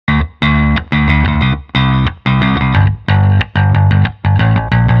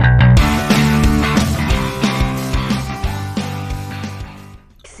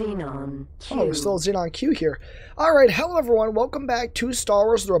we're still Xenon Q here. Alright, hello everyone, welcome back to Star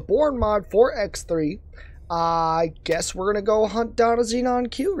Wars The Reborn mod for X3. I guess we're gonna go hunt down a Xenon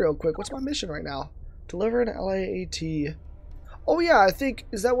Q real quick. What's my mission right now? Deliver an LAAT. Oh yeah, I think,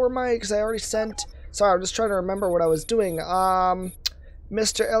 is that where my, because I already sent, sorry, I'm just trying to remember what I was doing. Mr.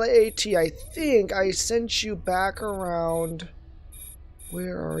 LAAT, I think I sent you back around,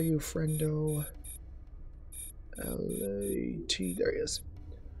 where are you, friendo? LAT, there he is.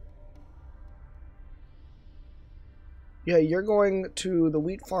 Yeah, you're going to the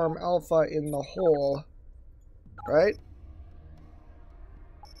wheat farm alpha in the hole, right?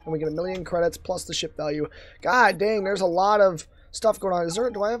 And we get 1,000,000 credits plus the ship value. God dang, there's a lot of stuff going on. Is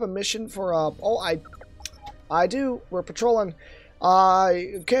there? Do I have a mission for? Oh, I do. We're patrolling.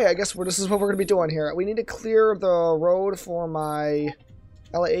 Okay, I guess this is what we're gonna be doing here. We need to clear the road for my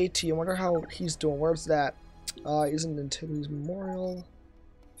LAAT. I wonder how he's doing. Where's that? He's in Antilles Memorial.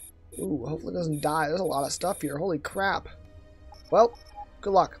 Ooh, hopefully it doesn't die. There's a lot of stuff here. Holy crap. Well,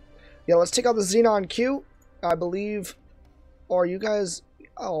 good luck. Yeah, let's take out the Xenon Q. I believe. Or you guys.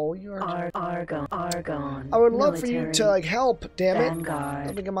 Oh, you are. Argon. I would love for you to, like, help, damn it. Vanguard.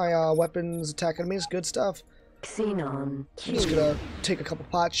 Let me get my weapons attack enemies. Good stuff. Xenon I'm Q. just gonna take a couple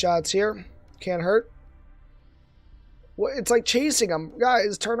pot shots here. Can't hurt. What? It's like chasing them.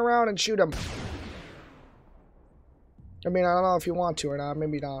 Guys, turn around and shoot them. I mean, I don't know if you want to or not.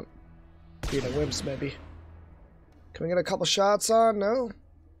 Maybe not. Be the wimps, maybe. Can we get a couple shots on? No?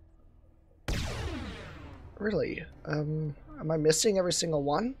 Really? Am I missing every single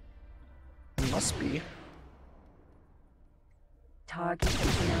one? It must be. Target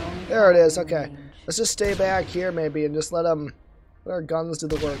there it is. Okay. Let's just stay back here, maybe, and just let our guns do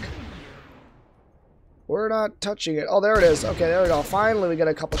the work. We're not touching it. Oh, there it is. Okay, there we go. Finally, we get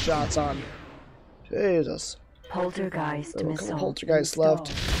a couple shots on. Jesus. Poltergeist a missile. couple poltergeists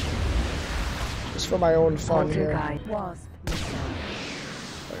left. Just for my own fun here. Wasp missile.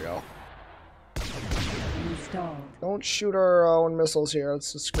 There we go. Installed. Don't shoot our own missiles here.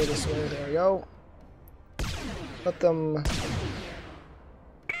 Let's just go this way. There we go. Let them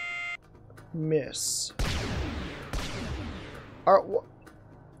miss. Alright,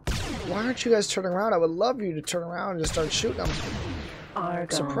 why aren't you guys turning around? I would love you to turn around and just start shooting them.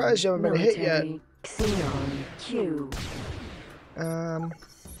 Argon. Surprised you haven't been hit yet. Xenon Q.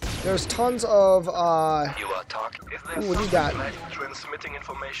 There's tons of You are talking. Ooh, what do you got? Transmitting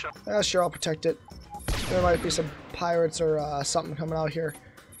information. Sure, I'll protect it. There might be some pirates or something coming out here.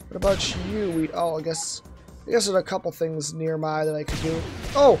 What about you? Oh, I guess there's a couple things nearby that I could do.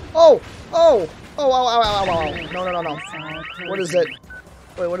 Oh! Ow. No. What is it?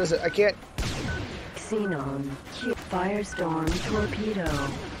 Wait, what is it? I can't. Xenon Q. Firestorm torpedo.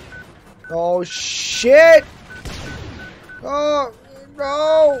 Oh shit! Oh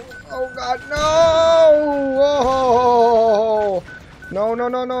no! Oh god, no!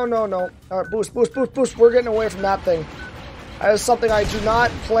 No! Alright, boost. We're getting away from that thing. That is something I do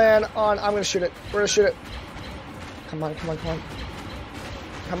not plan on. I'm gonna shoot it. We're gonna shoot it. Come on.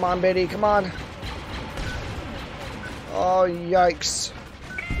 Come on, Betty, come on. Oh, yikes.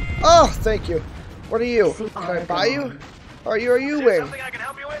 Oh, thank you. What are you? Can I buy you? Are you wing? Something I can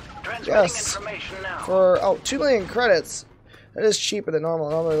help you with? Yes. Now. For 2,000,000 credits. That is cheaper than normal.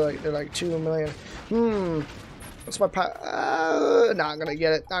 Normally they're like 2 million. What's my not gonna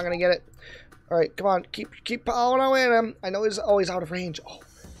get it. Not gonna get it. All right, come on. Keep plowing away at him. I know he's always out of range.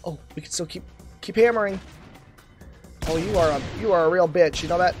 Oh, we can still keep hammering. Oh, you are a real bitch. You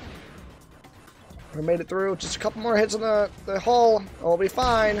know that? We made it through. Just a couple more hits on the hull. We'll be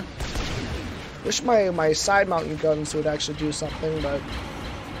fine. Wish my side mountain guns would actually do something, but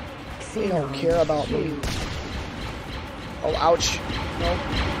they don't care about me. Oh, ouch. No.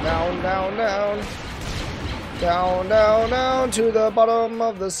 Down to the bottom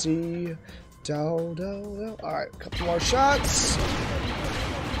of the sea. Down. Alright, a couple more shots.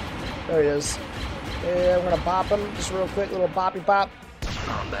 There he is. Yeah, I'm gonna bop him. Just real quick, little boppy bop.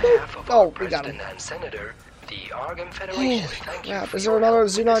 On behalf of our we got him. President and Senator, the Argon Federation, thank you for is there another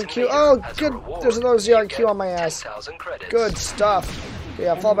Xenon Q? Oh, good. There's another Xenon Q on my ass. 10,000 credits. Good stuff.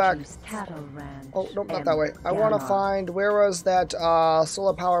 Yeah, fall back. Oh, nope, not that way. I want to find, where was that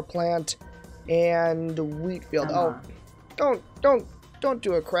solar power plant and wheat field? Oh, don't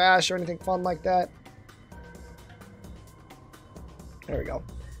do a crash or anything fun like that. There we go.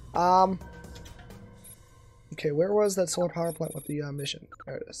 Okay, where was that solar power plant with the mission?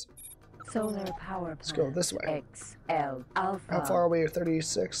 There it is. Solar power plant. Let's go this way. XL Alpha. How far away?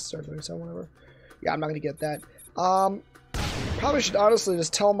 36 or 37, whatever. Yeah, I'm not gonna get that. Probably should honestly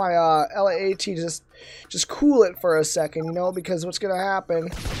just tell my LAAT to just cool it for a second, you know, because what's gonna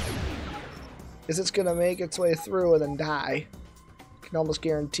happen is it's gonna make its way through and then die. I can almost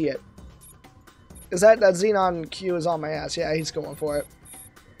guarantee it. Is that Xenon Q is on my ass? Yeah, he's going for it.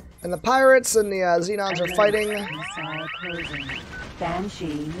 And the pirates and the Xenons are fighting. Missile closing.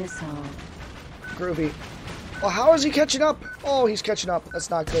 Banshee missile. Groovy. Well, how is he catching up? Oh, he's catching up. That's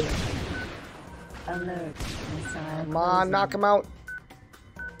not good. Alert. Missile Come on, knock him out.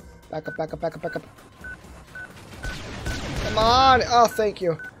 Back up, back up, back up, back up. Come on. Oh, thank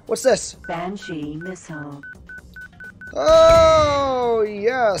you. What's this? Banshee missile. Oh,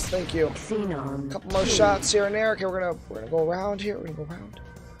 yes, thank you. Xenon. A couple more shots here and there. Okay, we're gonna go around here. We're gonna go around.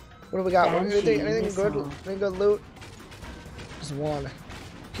 What do we got? Anything good? Any good loot? Just one.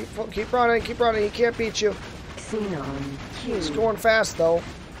 Keep running. Keep running. He can't beat you. Xenon. Q. He's going fast though.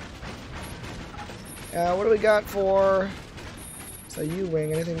 What do we got for? It's a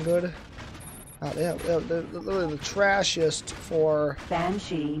U-wing. Anything good? They're literally the trashiest for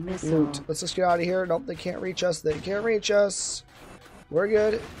Banshee missile. loot. Let's just get out of here. Nope, they can't reach us. They can't reach us. We're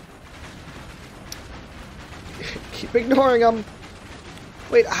good. Keep ignoring them.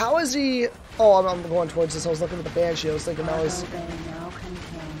 Wait, how is he? Oh, I'm going towards this. I was looking at the Banshee. I was thinking that was Cargo bay now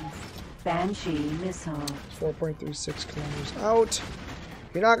contains Banshee missile. 4.36 kilometers out.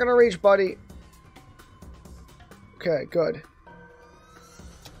 You're not gonna reach, buddy. Okay, good.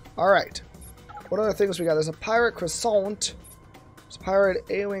 All right. What other things we got? There's a pirate croissant. There's a pirate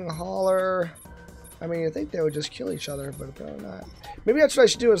A-wing hauler. I mean, you think they would just kill each other, but apparently not. Maybe that's what I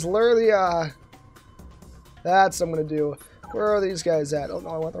should do is lure the, that's what I'm gonna do. Where are these guys at? Oh no,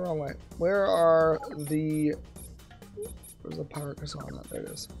 I went the wrong way. Where's the pirate croissant? Oh, there it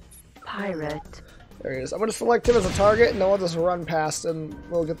is. Pirate. There he is. I'm gonna select him as a target, and then we'll just run past, and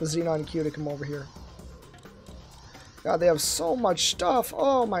we'll get the Xenon Q to come over here. God, they have so much stuff.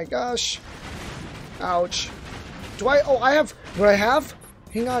 Oh my gosh. Ouch. Do I? Oh, I have. What I have?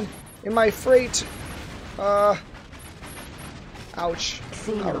 Hang on. In my freight. Ouch. Ouch.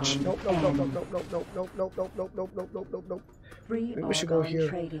 Nope, nope, nope, nope, nope, nope, nope, nope, nope, nope, nope, nope, nope, nope, nope, nope. Maybe we should go here.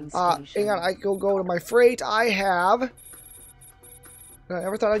 Hang on. I go to my freight. I have. I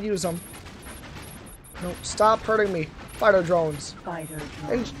never thought I'd use them. Nope. Stop hurting me. Fighter drones. Fighter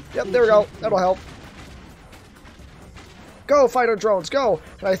drone. And, yep, there we go. That'll help. Go, fighter drones, go!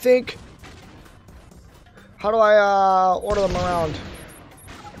 And I think... How do I, order them around?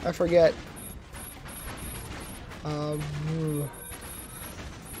 I forget.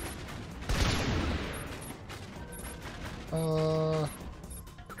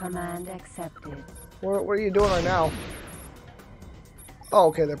 Command accepted. What are you doing right now? Oh,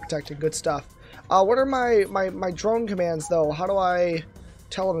 okay, they're protecting. Good stuff. What are my drone commands, though? How do I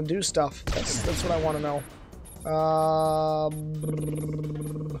tell them to do stuff? That's what I want to know.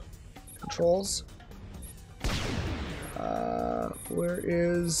 Controls. Where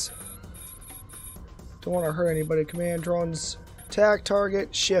is? Don't want to hurt anybody. Command drones. Attack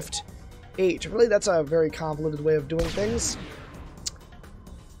target. Shift H. Really, that's a very convoluted way of doing things.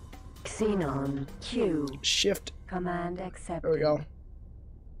 Xenon Q. Shift. Command accepted. There we go.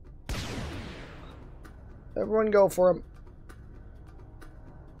 Everyone go for him.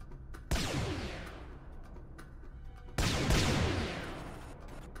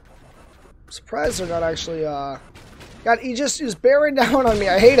 Surprised they're not actually, God, he's bearing down on me.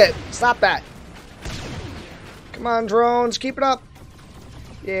 I hate it. Stop that. Come on, drones. Keep it up.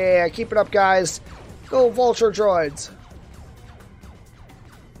 Yeah, keep it up, guys. Go, vulture droids.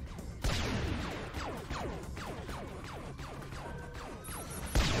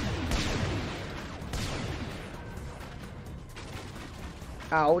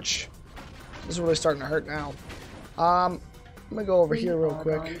 Ouch. This is really starting to hurt now. I'm gonna go over here real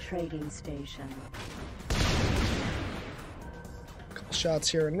quick. Trading station. Couple shots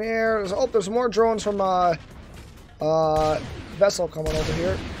here and there. There's more drones from vessel coming over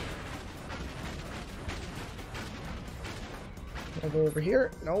here. Over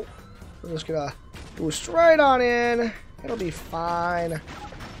here. Nope. We're just gonna boost right on in. It'll be fine.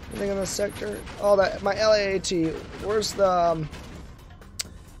 Anything in this sector? Oh, that my LAAT. Where's the?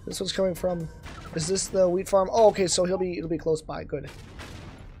 This one's coming from. Is this the wheat farm? Oh, okay, so it'll be close by. Good.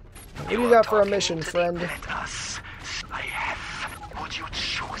 What do you got for a mission, friend?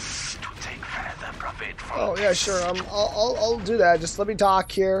 Oh yeah, sure. I'll do that. Just let me talk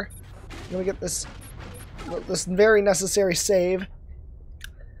here. Let me get this very necessary save.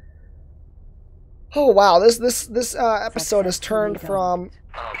 Oh wow, this episode has turned from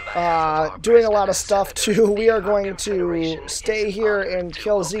doing a lot of stuff to we are going to stay here and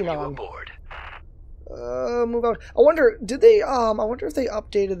kill Xenon. Move out. I wonder, did they, I wonder if they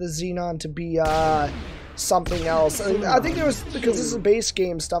updated the Xenon to be, something else. I think it was because this is base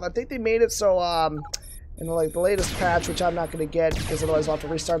game stuff. I think they made it so in like the latest patch, which I'm not going to get because otherwise I'll have to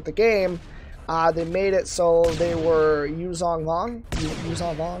restart the game. They made it so they were Yuzong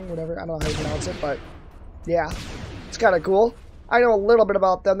Vong, whatever. I don't know how you pronounce it, but yeah, it's kind of cool. I know a little bit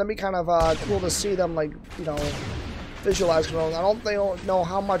about them. That'd be kind of cool to see them, like, you know, visualize. I don't know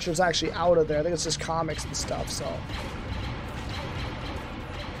how much is actually out of there. I think it's just comics and stuff. So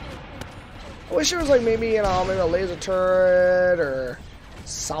I wish there was like maybe, you know, maybe a laser turret or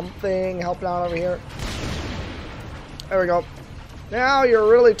something helping out over here. There we go. Now you're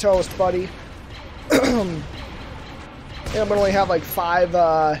really toast, buddy. I'm gonna only have like 5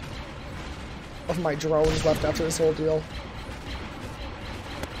 of my drones left after this whole deal.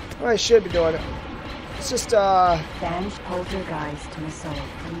 What I should be doing it. It's just Banished poltergeist missile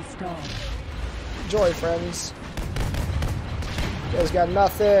installed. Enjoy, friends. You guys got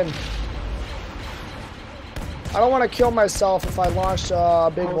nothing. I don't want to kill myself if I launch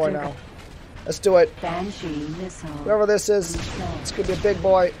a big boy now. Let's do it. Banshee missile. Whoever this is, it's gonna be a big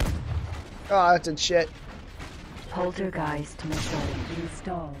boy. Oh, that did shit. Poltergeist missile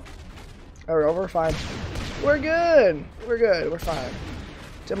installed. Alright, we're fine. We're good. We're good. We're fine.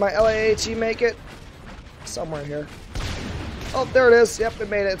 Did my LAAT make it? Somewhere here. Oh, there it is. Yep, it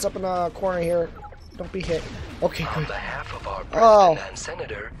made it. It's up in the corner here. Don't be hit. Okay, good. On behalf of our President and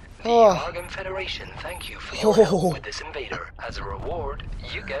Senator, the Argon Federation, thank you for your help with this invader. As a reward,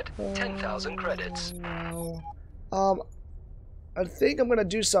 you get 10,000 credits. No. I think I'm gonna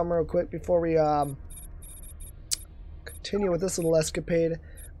do something real quick before we continue with this little escapade.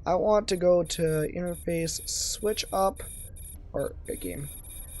 I want to go to interface, switch up, or game.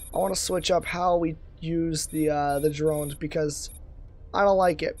 I want to switch up how we use the drones because I don't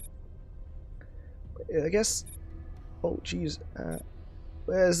like it. I guess. Oh, geez.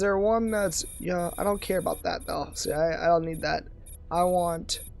 Is there one that's... Yeah, I don't care about that, though. See, I don't need that. I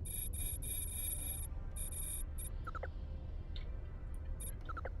want...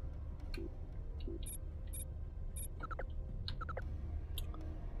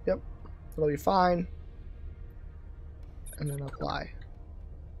 Yep. It'll be fine. And then apply.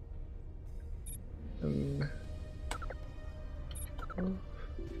 And...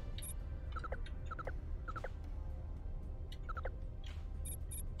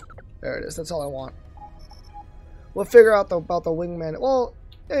 There it is. That's all I want. We'll figure out about the wingman. Well,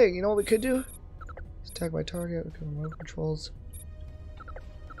 hey, you know what we could do? Let's tag my target. We can remote controls.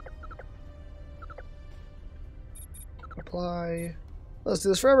 Apply. Let's do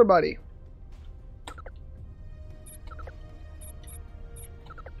this for everybody.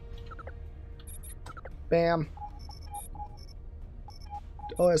 Bam.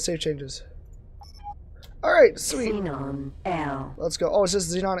 Oh, yeah, save changes. Alright, sweet. Xenon L. Let's go. Oh, it's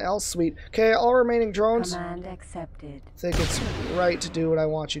just Xenon L? Sweet. Okay, all remaining drones. Command accepted. I think it's right to do what I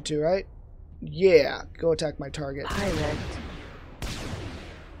want you to, right? Yeah. Go attack my target. Pilot.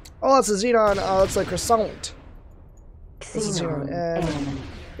 Oh, that's a Xenon. That's a croissant. Xenon And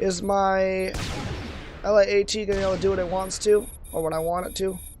is my LAAT going to be able to do what it wants to? Or what I want it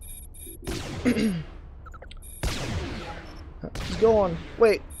to? It's going.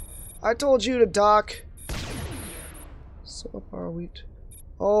 Wait. I told you to dock. So far wheat.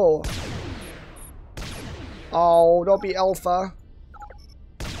 Oh. Oh, don't be alpha.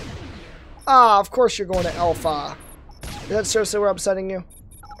 Ah, of course you're going to alpha. Is that seriously where I'm sending you?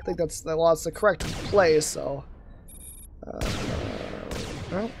 I think that's the correct place, so.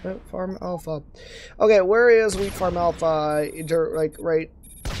 Well, farm alpha. Okay, where is wheat farm alpha? Like, right.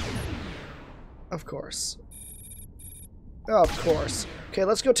 Of course. Of course. Okay,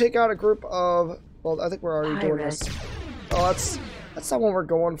 let's go take out a group of... Well, I think we're already doing this. Oh, that's not what we're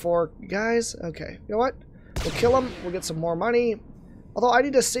going for, guys. Okay, you know what? We'll kill him. We'll get some more money. Although I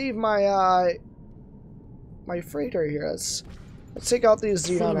need to save my my freighter here. Let's take out these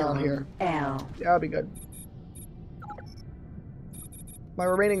Xenon L here. L. Yeah, that'll be good. My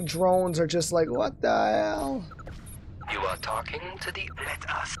remaining drones are just like, what the hell? You are talking to the... Let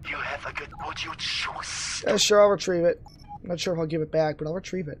us. You have a good... Would you choose? Yeah, sure, I'll retrieve it. I'm not sure if I'll give it back, but I'll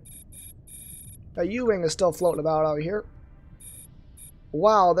retrieve it. U-Wing is still floating about out here.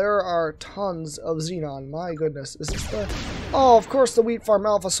 Wow, there are tons of Xenon. My goodness. Is this the... Oh, of course, the wheat farm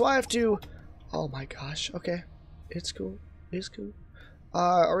alpha. So I have to... Oh my gosh. Okay. It's cool. It's cool.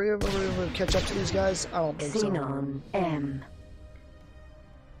 Are we able to catch up to these guys? I don't think Xenon M.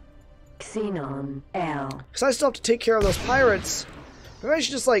 Xenon L. Because I still have to take care of those pirates. Maybe I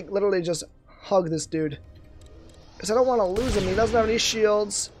should just, like, literally just hug this dude. Because I don't want to lose him. He doesn't have any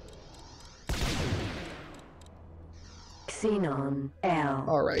shields. Xenon L.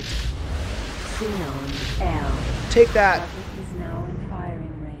 Alright. Xenon L. Take that. Target is now in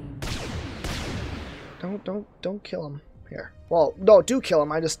firing range. Don't kill him. Here. Well, no, do kill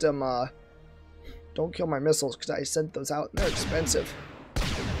him. I just don't kill my missiles because I sent those out and they're expensive.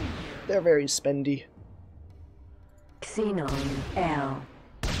 They're very spendy. Xenon L.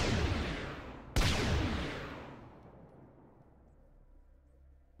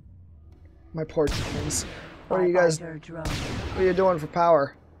 My poor chickens. What are you guys? What are you doing for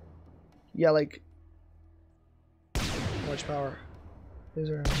power? Yeah, like how much power? Is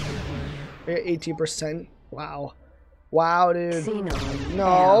there 18%? Wow. Wow, dude. Xenon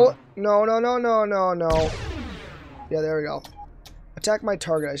No. No. Yeah, there we go. Attack my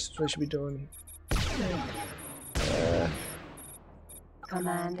target. That's what I should be doing.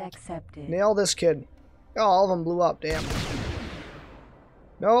 Command accepted. Nail this kid. Oh, all of them blew up. Damn.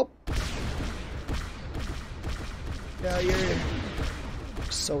 Nope. Yeah, you're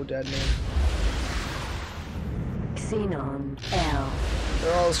so dead, man. Xenon L.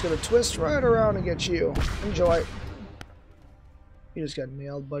 They're all just gonna twist right around and get you. Enjoy. You just got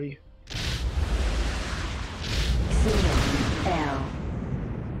nailed, buddy. Xenon L.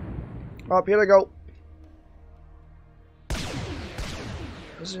 Up, here they go.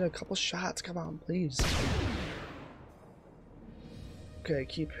 Just a couple shots. Come on, please. Okay,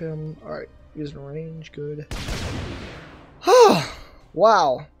 keep him. Alright, using range. Good.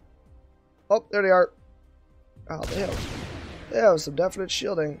 Wow. Oh, there they are. Oh, they have some definite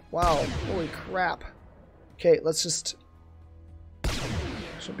shielding. Wow. Holy crap. Okay, let's just...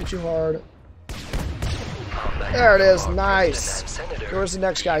 Shouldn't be too hard. There it is. Nice. Where's the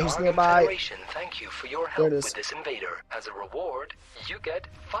next guy? He's nearby. Thank you for your help with this invader. As a reward, you get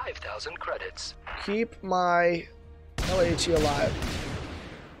 5,000 credits. Keep my LAT alive.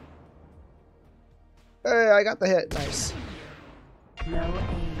 Hey, I got the hit. Nice. No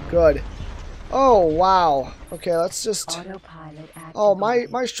aim. Good. Oh, wow. Okay, let's just... Autopilot activated. Oh,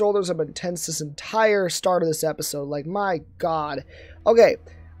 my shoulders have been tense this entire start of this episode. Like, my God. Okay.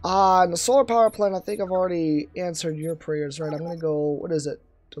 On the solar power plant, I think I've already answered your prayers, right? I'm going to go... What is it?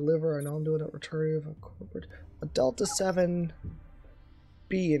 Deliver. I know I'm doing it. Retrieve. A Delta 7B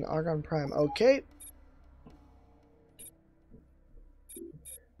in Argon Prime. Okay.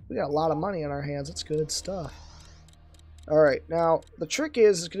 We got a lot of money in our hands. That's good stuff. Alright, now, the trick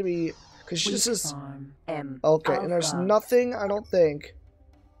is, it's going to be... Because this is... Okay, and there's nothing, I don't think...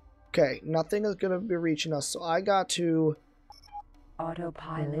 Okay, nothing is going to be reaching us, so I got to...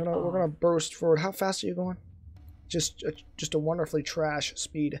 Autopilot we're gonna burst forward. How fast are you going? Just a wonderfully trash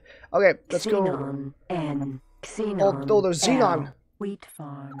speed. Okay, let's Xenon go. N. Xenon Oh, there's Xenon. L. Wheat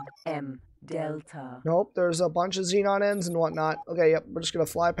Farm M. Delta. Nope, there's a bunch of Xenon ends and whatnot. Okay, yep, we're just gonna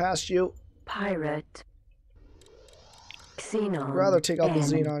fly past you. Pirate. Xenon. I'd rather take out N. the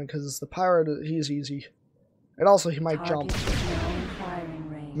Xenon because the pirate, he's easy. And also, he might Target jump. is now in firing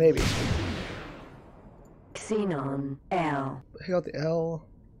range. Maybe. Xenon L. Take out the L.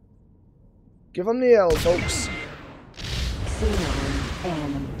 Give him the L, folks. Xenon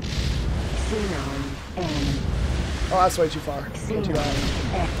N. Xenon N. Oh, that's way too far. Way too bad.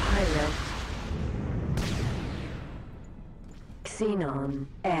 Pirate. Xenon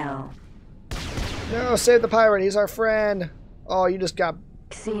L. No, save the pirate. He's our friend. Oh, you just got...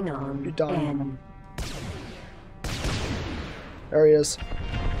 Xenon You're done. N. There he is.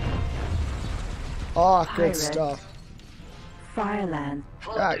 Oh, good Pirate. stuff. Fireland.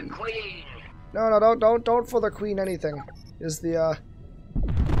 For Ah, the Queen. No, don't for the queen anything. Is the,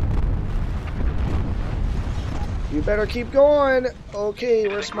 You better keep going. Okay,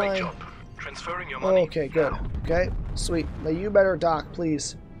 where's my... Transferring your money. Okay, good. Okay, sweet. Now you better dock,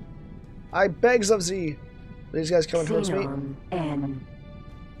 please. I begs of thee. These guys coming towards me? Xenon N.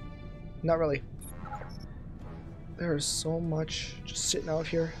 Not really. There's so much just sitting out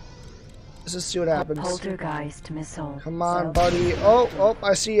here. Let's just see what happens. Poltergeist missile. Come on, buddy. Oh,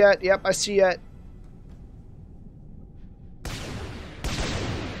 I see it. Yep, I see it.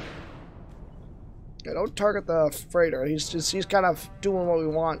 Yeah, don't target the freighter. He's kind of doing what we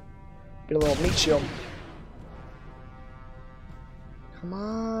want. Get a little meat shield. Come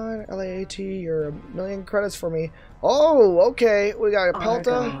on, LAAT, you're a million credits for me. Oh, okay. We got a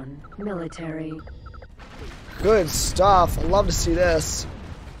Pelta. Argon. Military. Good stuff. I love to see this.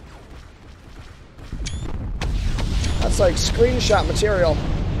 That's like screenshot material.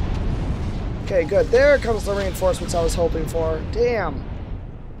 Okay, good. There comes the reinforcements I was hoping for. Damn.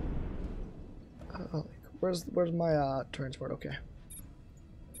 Where's my transport? Okay.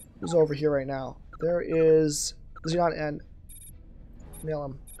 Who's over here right now? There is Xenon N. Nail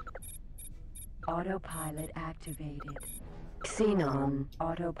him. Autopilot activated. Xenon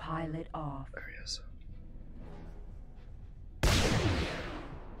autopilot off. There he is.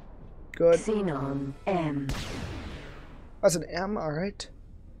 Good. Xenon M. That's an M, alright.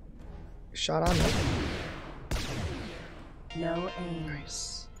 Shot on that. No aim.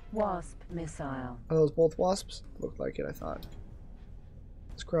 Nice. Wasp missile. Are those both wasps? Looked like it, I thought.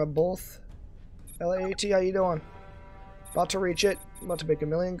 Let's grab both. LAAT, how you doing? About to reach it. About to make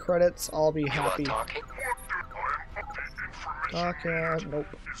 1,000,000 credits. I'll be happy. Talking? Okay, nope.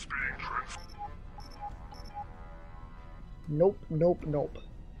 Nope, nope, nope.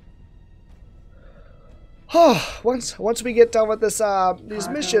 Once we get done with this these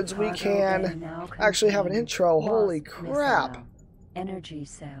missions, we can actually have an intro. Holy crap. Energy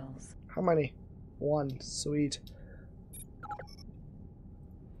cells. How many? 1. Sweet.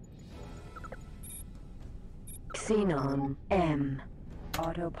 Xenon M.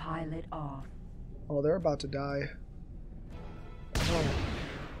 Autopilot off. Oh, they're about to die. Oh.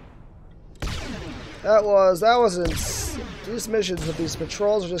 That was these missions with these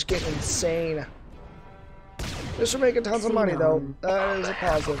patrols are just getting insane. Just for making tons of money, though. That is a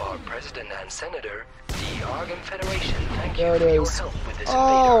positive. Our president and senator, the Argon Federation, thank There you it for your is. help with this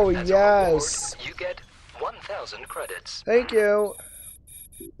Oh, invader. As a yes. reward, you get 1,000 credits. Thank you.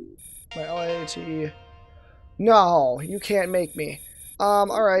 My LAT. No, you can't make me.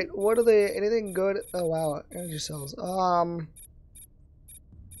 Alright, what are they? Anything good? Oh, wow. Energy cells.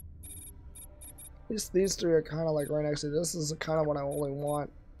 These three are kind of like right next to this. Is kind of what I only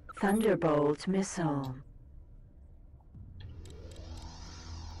want. Thunderbolt missile.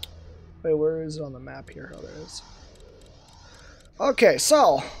 Wait, where is it on the map here? Oh, there it is. Okay,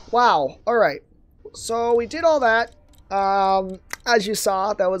 so, wow. Alright. So, we did all that. As you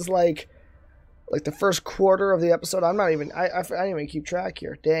saw, that was like the first quarter of the episode. I'm not even, I didn't even keep track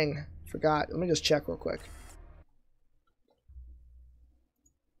here. Dang, forgot. Let me just check real quick.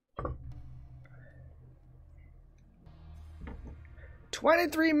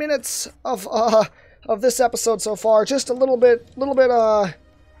 "23 minutes of this episode so far. Just a little bit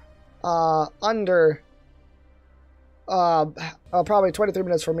under probably 23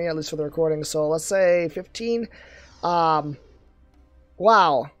 minutes for me, at least for the recording. So let's say 15. Wow.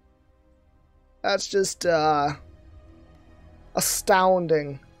 That's just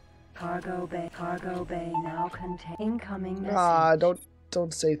astounding. Cargo bay now contain incoming message.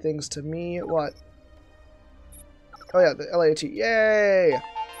 Don't say things to me. What? Oh yeah, the LAT. Yay!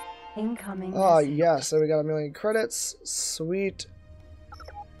 Incoming Oh message. yes, so we got 1,000,000 credits. Sweet.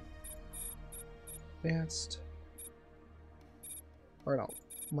 Advanced. Or no,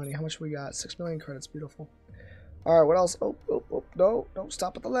 money. How much we got? 6,000,000 credits. Beautiful. Alright, what else? Oh, no, don't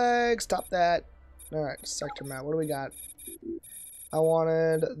stop at the leg. Stop that. Alright, sector map. What do we got? I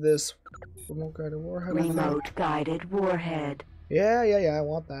wanted this remote guided warhead. Remote guided warhead. Yeah, I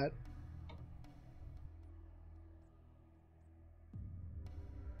want that.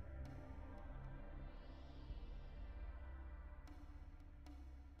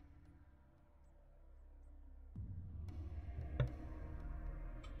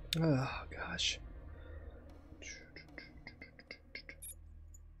 Oh, gosh.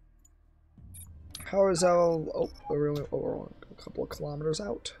 How is that? Oh, we're only a couple of kilometers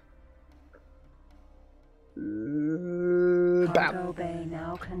out. Bam. Cargo bay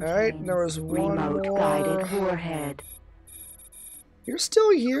now contains Alright, there was one remote more. guided warhead. You're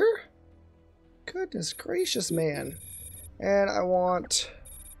still here? Goodness gracious, man. And I want...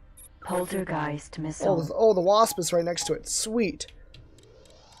 Poltergeist missile. Oh, the wasp is right next to it. Sweet.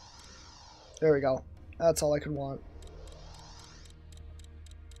 There we go. That's all I could want.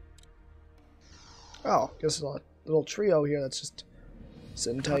 Oh, guess a little trio here that's just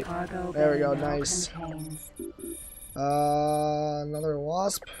sitting tight. There we go, nice. Another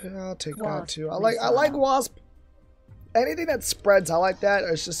wasp. Yeah, I'll take that too. I like wasp. Anything that spreads, I like that.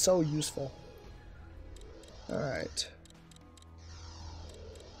 It's just so useful. All right.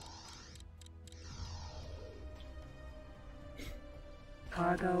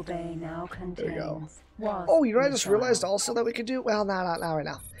 Cargo bay now contains. There we go. Wasp Oh, you know what I just missile. realized also that we could do? Well, not right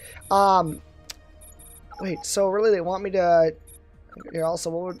now. Wait, so really they want me to... Here,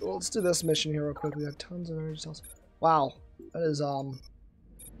 also, let's do this mission here real quick. We got tons of energy cells. Wow. That is,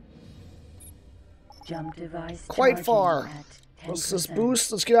 Jump device quite charging far. at Let's just 10%.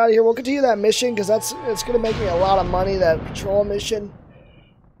 boost. Let's get out of here. We'll continue that mission because it's gonna make me a lot of money. That patrol mission,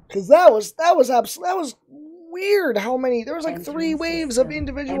 because that was weird. How many? There was like 3 waves of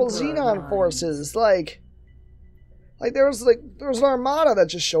individual Xenon forces. Like there was an armada that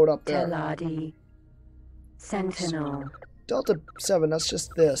just showed up there. Teladi. Sentinel. Delta 7. That's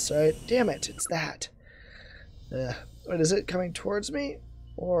just this, right? Damn it! It's that. Wait, is it coming towards me?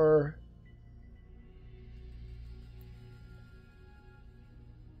 Or...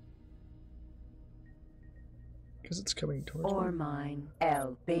 because it's coming towards Ore me. mine.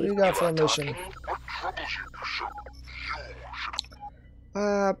 LB. What do you got for a mission?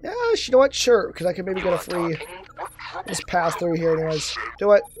 Yeah, you know what? Sure, because I can maybe get a free... just pass through here anyways.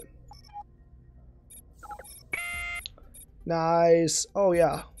 Do it. Nice. Oh,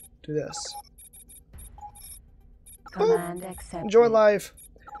 yeah. Do this. Command accepted. Enjoy life.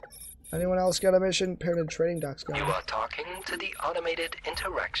 Anyone else got a mission? Pyramid trading docks got You one. are talking to the automated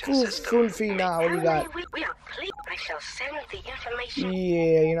interaction system. Funfi now, what do you got? We are clear. I shall send the information.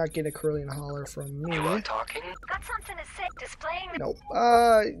 Yeah, you're not getting a curly and holler from me. You are talking. Got something to say. Displaying the Nope.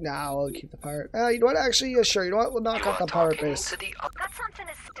 Nah, I'll keep the pirate. You know what? Actually, yeah, sure. You know what? We'll knock You out are the pirate talking base. to the got something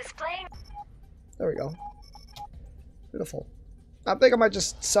to displaying. There we go. Beautiful. I think I might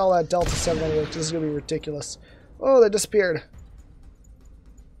just sell that Delta 7 anyway, because this is going to be ridiculous. Oh, they disappeared.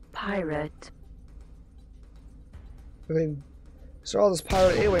 Pirate. I mean, so all this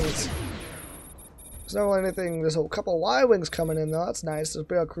pirate A-Wings. There's not really anything, there's a couple Y-Wings coming in though, that's nice. There's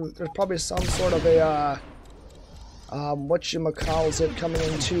probably some sort of a, whatchamacallit coming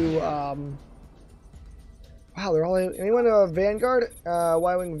into, wow, they're all, anyone Vanguard?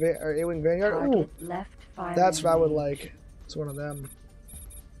 Y-Wing, or A-Wing Vanguard? Ooh, Target left fire. that's what I would like. It's one of them.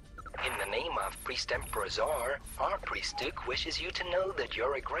 In the name of Priest Emperor Czar, our Priest Duke wishes you to know that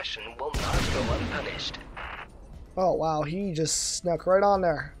your aggression will not go unpunished. Oh, wow, he just snuck right on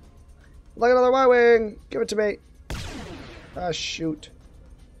there. Like another Y-Wing! Give it to me. Ah, shoot.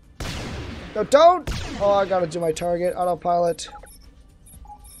 No, don't! Oh, I gotta do my target. Autopilot.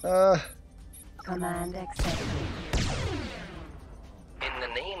 Command accepted. In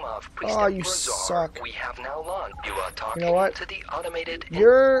the name of Priest Oh, you Emperor Czar, suck. we have now launched. You are talking what? to the automated.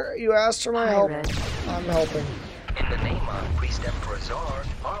 You asked for my help. Pirate. I'm helping. In the name of Priest Emperor Czar,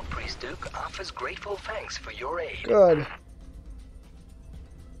 our Priest Duke offers grateful thanks for your aid. Good.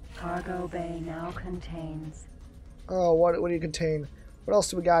 Cargo bay now contains. Oh, what do you contain? What else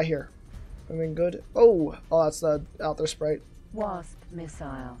do we got here? Anything good? Oh, that's the out there sprite. Wasp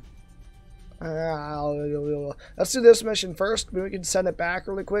missile. Let's do this mission first. Maybe we can send it back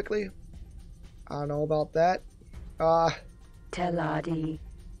really quickly. I don't know about that. Teladi.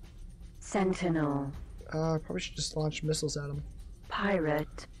 Sentinel. Probably should just launch missiles at him.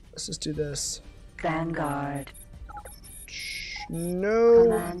 Pirate. Let's just do this. Vanguard. No,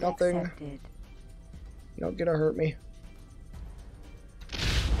 Command nothing. accepted. You don't get to hurt me.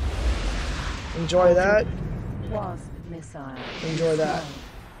 Enjoy that. Wasp missile. Enjoy that.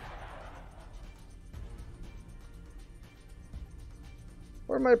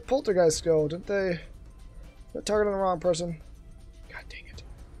 Where'd my poltergeists go? Didn't they? They're targeting the wrong person. God dang it.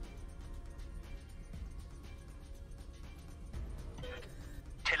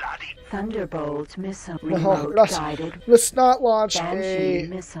 Thunderbolt missile. No, Remote guided. let's not launch Banshee a...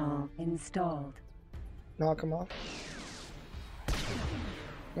 missile installed. Knock him off.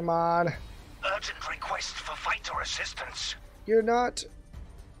 Come on. Urgent request for fighter assistance. You're not...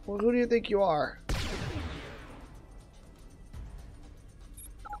 Well, who do you think you are?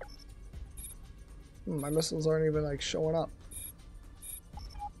 My missiles aren't even, like, showing up.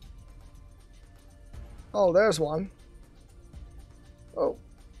 Oh, there's one. Oh.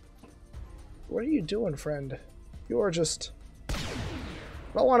 What are you doing, friend? You are just... I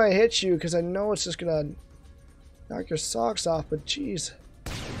don't want to hit you, because I know it's just gonna knock your socks off, but jeez.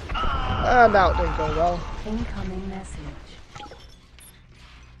 Ah, no, it didn't go well. Incoming message.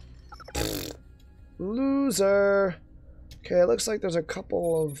 Loser. Okay, it looks like there's a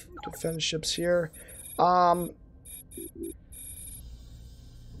couple of defense ships here. I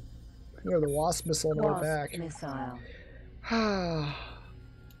hear the Wasp missile on the way Wasp back. missile.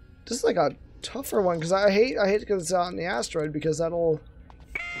 This is like a tougher one because I hate because it's out in the asteroid because that'll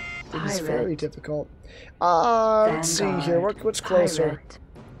it's very difficult. Let's see here. What's closer? Pirate.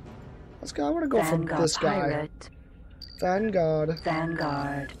 Let's go. I want to go for this guy. Pirate. Vanguard.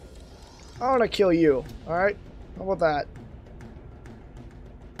 Vanguard. I want to kill you. All right. How about that?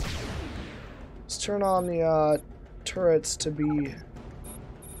 Let's turn on the turrets to be.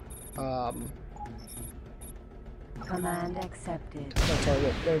 Command accepted. My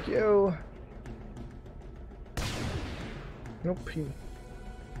target. Thank you. Nope.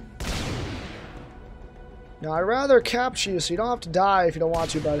 Now, I'd rather capture you so you don't have to die if you don't want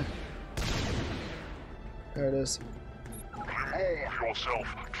to, bud. There it is. Remove yourself,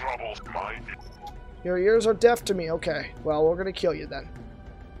 troubles mine. Your ears are deaf to me. Okay. Well, we're gonna kill you then.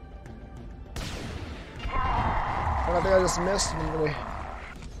 I think I just missed.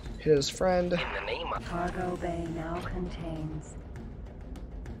 his friend. In the name of Cargo bay now contains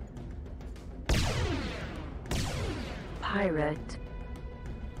pirate.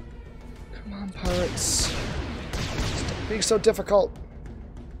 Come on, pirates. Stop being so difficult.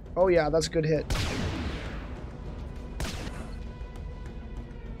 Oh yeah, that's a good hit.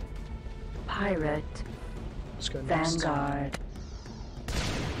 Pirate. Let's go next. Vanguard.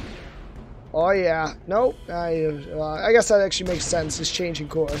 Oh yeah. Nope. I guess that actually makes sense. It's changing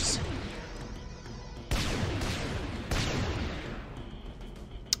course.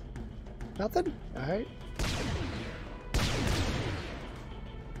 Nothing? Alright.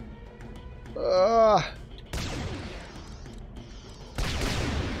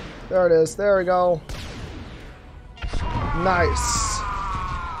 There it is. There we go. Nice.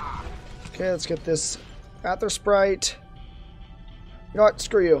 Okay, let's get this Aether Sprite. You know what?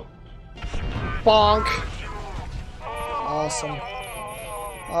 Screw you. Bonk. Awesome.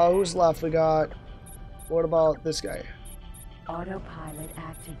 Who's left? We got... What about this guy? Autopilot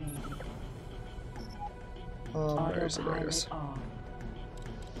activated. There's it. Autopilot off.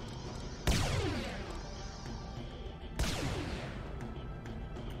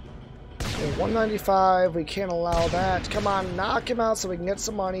 Okay, 195. We can't allow that. Come on, knock him out so we can get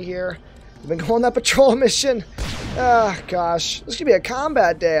some money here. We've been going that patrol mission. Ah, gosh. This could be a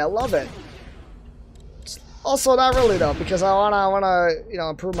combat day. I love it. Also, not really though, because I wanna, you know,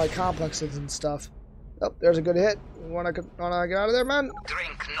 improve my complexes and stuff. Oh, there's a good hit. Wanna get out of there, man?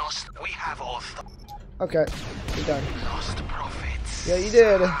 Drink Nost. We have all. Okay, you're done. Lost profits. Yeah, you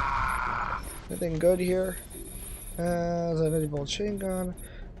did. Anything good here? There's a 50-volt chain gun.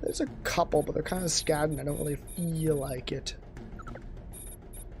 There's a couple, but they're kind of scattered and I don't really feel like it.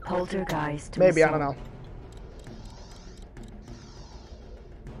 Poltergeist. Maybe, I missile. don't know.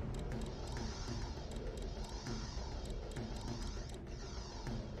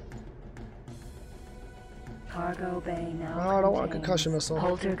 Cargo bay now. Oh, I don't want a contains concussion missile.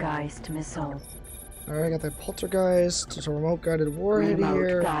 Poltergeist missile. Alright, I got that poltergeist. There's a remote guided warhead Remote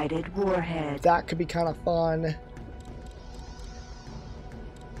here. guided warhead. That could be kind of fun.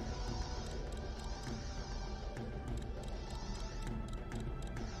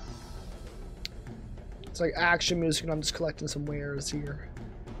 It's like action music and I'm just collecting some wares here.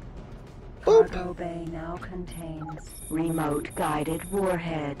 Boop. Cargo bay now contains remote guided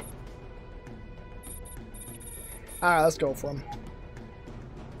warhead. Alright, let's go for them.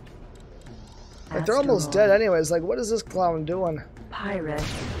 Like, they're almost dead anyways. Like, what is this clown doing? Pirate.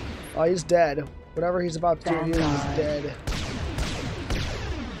 Oh, he's dead. Whatever he's about to do, he's Vanguard. dead.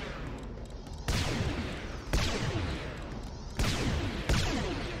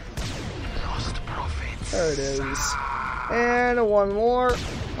 Lost profits. There it is. And one more.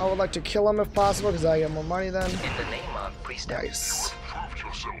 I would like to kill him if possible, because I get more money then. in the name of priest. Nice. Proved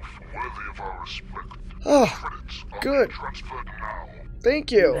yourself worthy of our respect. Oh, Credits are good. being transferred now.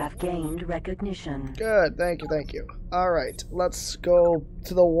 Thank You you. have gained recognition. Good, thank you, thank you. Alright, let's go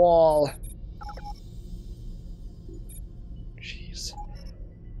to the wall. Jeez.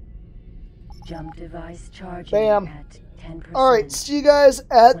 Jump device charging Bam. at 10%. Alright, see you guys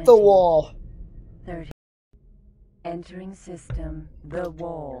at the 20. wall. 30. Entering system. The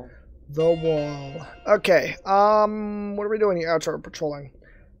wall. The wall. Okay, what are we doing here? Outside patrolling.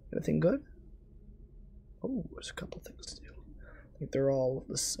 Anything good? Oh, there's a couple things to do. I think they're all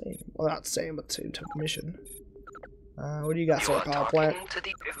the same. Well, not the same, but the same type of mission. What do you got, solar power plant?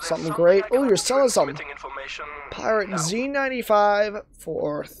 Something great. Oh, you're selling something. Pirate Z95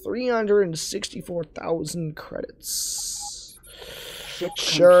 for 364,000 credits. Ship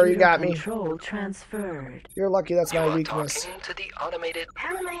Sure, you computer got me. Control transferred. You're lucky that's my weakness. To the automated.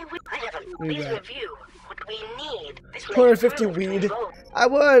 How am I have a You please got it. review what we need. This may 150 prove to weed. involve- I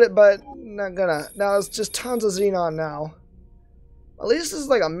would, but not gonna. Now it's just tons of xenon now. At least this is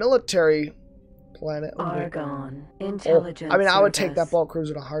like a military planet. Argon. Oh, Intelligence. I mean, I would take that service. bulk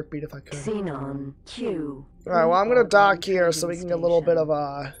cruiser in a heartbeat if I could. Xenon. Q. Alright, well, I'm gonna Argon dock here so we trading can get a little bit station.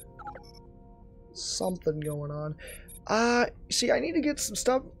 of something going on. See, I need to get some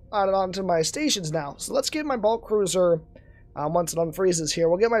stuff added onto my stations now. So let's get my bulk cruiser. Once it unfreezes here,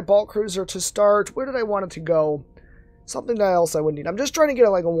 we'll get my bulk cruiser to start. Where did I want it to go? Something else I would need. I'm just trying to get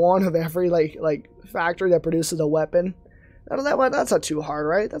like one of every like factory that produces a weapon. That's not too hard,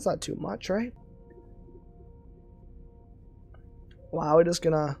 right? That's not too much, right? Wow, we're just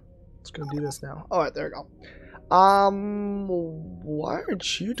gonna do this now. All right, there we go. Why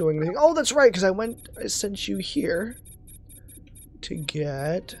aren't you doing anything? Oh, that's right, because I sent you here to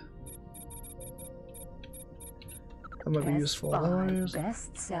get a That might be useful.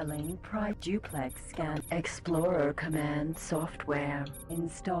 Best-selling duplex scan Explorer command software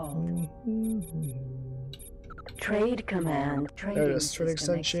installed. Trade command. There it is. Trade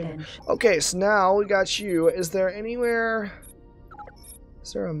extension. Okay, so now we got you. Is there anywhere?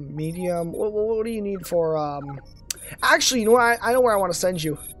 Is there a medium? What do you need for? Actually, you know what? I know where I want to send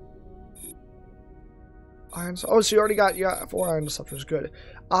you. Iron. Oh, so you already got 4 iron disruptors. Good.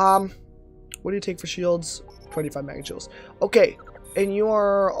 What do you take for shields? 25 mega shields. Okay, and you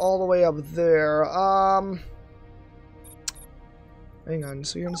are all the way up there. Hang on.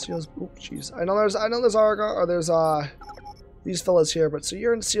 So you're in Seal's. Oop, jeez. I know there's Argon, or there's these fellas here, but so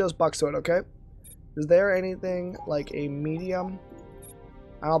you're in Seal's Buckstone, okay? Is there anything like a medium?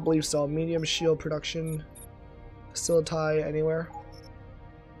 I don't believe so. Medium shield production facility anywhere?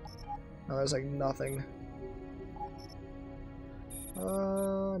 No, there's like nothing.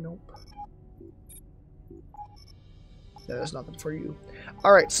 Nope. Yeah, there's nothing for you.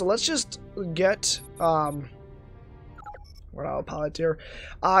 Alright, so let's just get we're not a pilot here.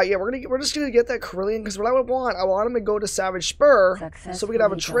 Yeah, we're just gonna get that Carillion, because what I want him to go to Savage Spur, so we can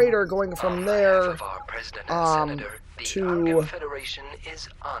have a trader going from there the Argon Federation is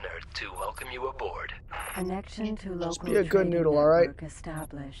honored to welcome you aboard. Connection to local just be a good noodle, alright?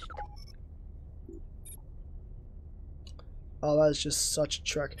 Established. Oh, that is just such a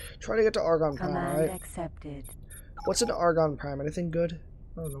trek. Try to get to Argon Prime, alright? Accepted. What's in Argon Prime? Anything good?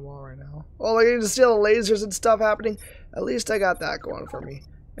 Oh, on the wall right now. Oh, I can see all the lasers and stuff happening. At least I got that going for me.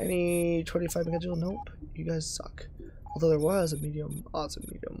 Any 25 megajoule? Nope. You guys suck. Although there was a medium, awesome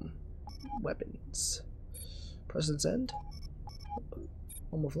medium weapons. President's End? Nope.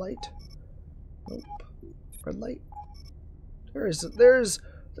 Home of Light? Nope. Red Light? There's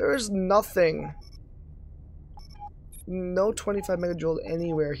nothing. No 25 megajoule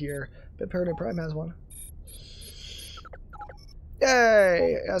anywhere here. But Permanent Prime has one.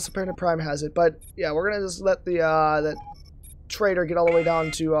 Yay! Yes, Permanent Prime has it. But yeah, we're gonna just let the that trader get all the way down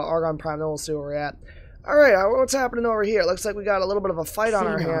to Argon Prime, then we'll see where we're at. Alright, what's happening over here? Looks like we got a little bit of a fight on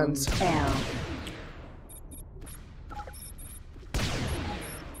our hands.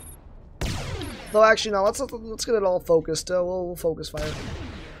 Though actually no, let's get it all focused. We'll focus fire.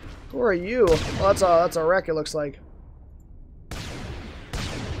 Who are you? Well, that's a wreck, it looks like.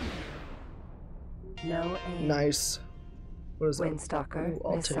 No aim. Nice. What is that? Windstalker. Ooh,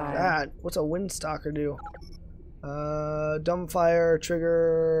 I'll take that. What's a Windstalker do? Dumbfire,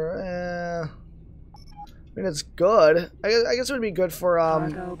 trigger. I mean, it's good. I guess it would be good for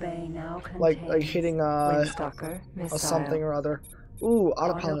like hitting a something or other. Ooh,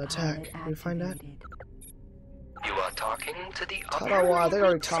 autopilot attack. Can we find that? You are talking to the I think I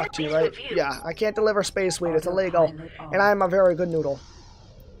already talked to you, right? Yeah, I can't deliver space weed. It's illegal, and I am a very good noodle.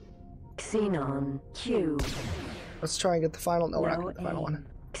 Xenon Q. Let's try and get the final. No, we're not getting the final one.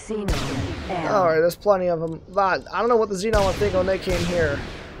 Xenon. Alright, there's plenty of them. I don't know what the Xenon would think when they came here.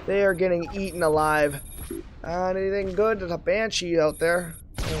 They are getting eaten alive. Anything good? There's a Banshee out there.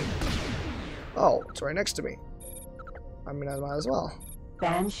 Oh, it's right next to me. I mean, I might as well.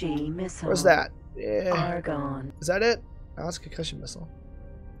 Banshee missile. Where's that? Yeah. Argon. Is that it? Oh, that's a concussion missile.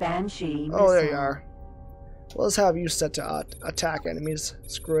 Banshee missile. Oh, there you are. Well, let's have you set to attack enemies.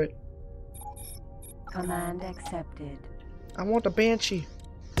 Screw it. Command accepted. I want the Banshee.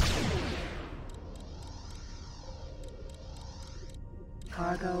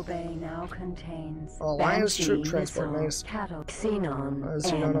 Cargo bay now contains. Oh, Alliance troop transport, nice. Xenon.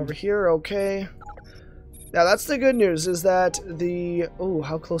 Xenon over here, okay. Now that's the good news, is that the... Oh,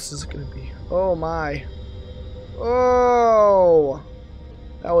 how close is it going to be? Oh my. Oh!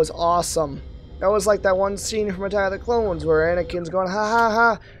 That was awesome. That was like that one scene from Attack of the Clones where Anakin's going, ha ha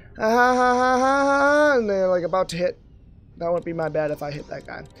ha, ha ha ha ha ha, and they're like about to hit. That wouldn't be my bad if I hit that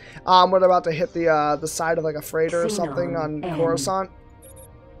guy. We're about to hit the side of like a freighter or something on Coruscant.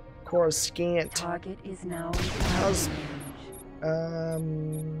 Coruscant. Target is now. How's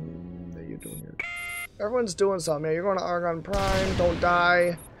there you doing here? Everyone's doing something. Yeah, you're going to Argon Prime. Don't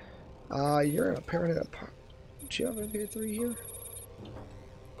die. You're in a Paranoid. Do you have a V3 here?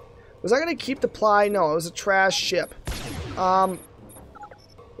 Was I gonna keep the Ply? No, it was a trash ship. It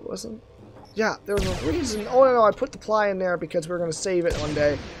wasn't. Yeah, there was a reason. Oh no, I put the Ply in there because we were gonna save it one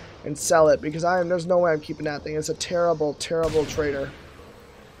day and sell it because there's no way I'm keeping that thing. It's a terrible, terrible trader.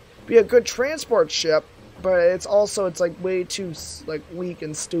 Be a good transport ship, but it's like way too like weak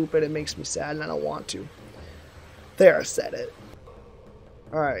and stupid. It makes me sad, and I don't want to. There, I said it.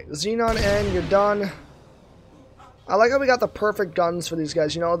 All right, Xenon N, you're done. I like how we got the perfect guns for these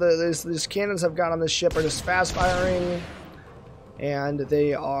guys. You know, these cannons I've got on this ship are just fast firing, and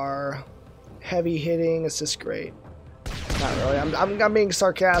they are heavy hitting. It's just great. Not really. I'm being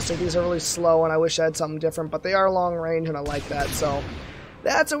sarcastic. These are really slow, and I wish I had something different, but they are long range, and I like that, so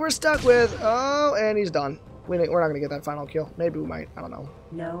that's what we're stuck with. Oh, and he's done. We're not going to get that final kill. Maybe we might. I don't know.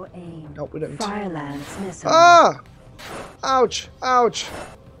 No aim. Nope, we didn't. Fire lance missile. Ah! Ouch! Ouch!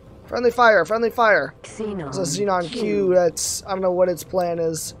 Friendly fire! Friendly fire! Xenon. It's a Xenon Q. That's... I don't know what its plan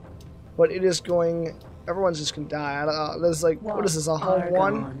is, but it is going... Everyone's just gonna die. I don't know. There's like... What is this, a home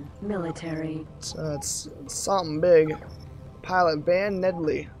one? Military. It's something big. Pilot Van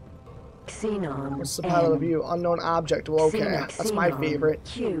Nedley. Xenon. What's the pilot of you? Unknown object. Well, okay. That's my favorite.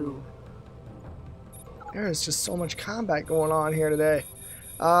 Q. There is just so much combat going on here today.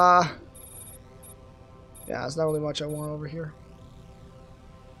 Yeah, there's not really much I want over here.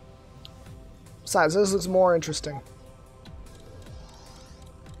 Besides, this looks more interesting.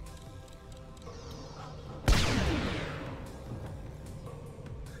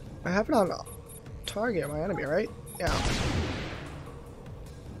 I have it on target, my enemy, right? Yeah.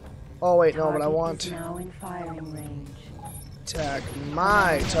 Oh wait, no, but I want now in firing range. attack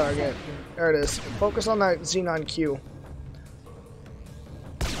my target. There it is. Focus on that Xenon Q.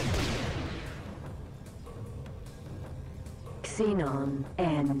 Xenon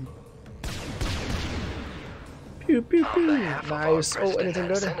N. Pew pew pew. Nice. Oh, anything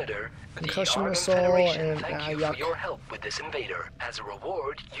good? Senator, Concussion the missile Federation and thank you yuck. for your help with this invader. As a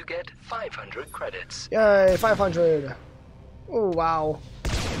reward, you get 500 credits. Yay, 500. Oh wow.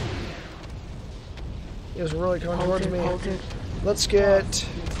 He was really coming towards me. Let's get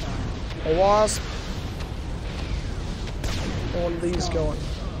a wasp. And one of these going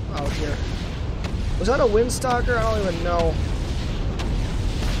out here. Was that a windstalker? I don't even know.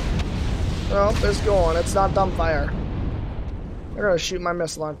 Well, it's going. It's not dumbfire. They're gonna shoot my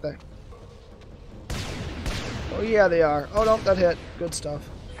missile, aren't they? Oh yeah, they are. Oh no, that hit. Good stuff.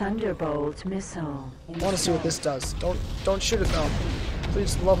 Thunderbolt missile. I want to see what this does. Don't shoot it though.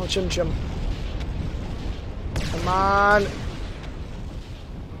 Please, love of Chim Chim. Come on.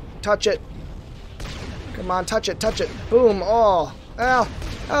 Touch it. Come on, touch it, touch it. Boom. Oh. Well,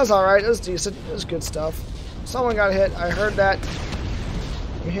 that was alright. It was decent. It was good stuff. Someone got hit. I heard that.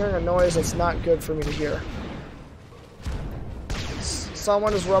 I'm hearing a noise that's not good for me to hear.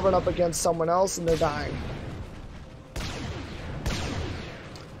 Someone is rubbing up against someone else and they're dying.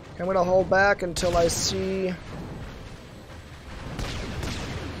 I'm going to hold back until I see...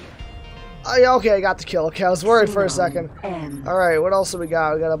 Oh, yeah, okay, I got the kill. Okay, I was worried for a second. Alright, what else do we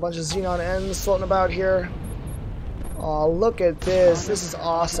got? We got a bunch of Xenon Ns floating about here. Oh, look at this. This is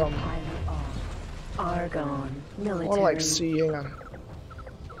awesome. Argon, I military. want to, like, see. Hang on.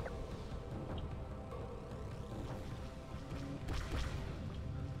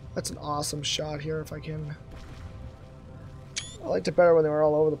 That's an awesome shot here, if I can. I liked it better when they were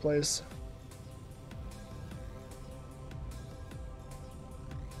all over the place.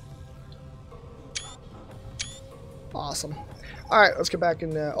 Awesome. All right, let's get back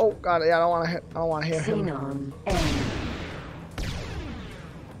in. Oh God, yeah, I don't want to hit. I don't want to hit him. Xenon N.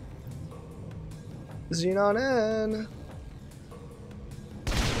 Xenon N.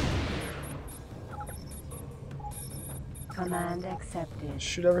 Command accepted.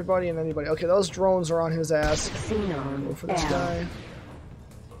 Shoot everybody and anybody. Okay, those drones are on his ass. Xenon Go for this L. guy.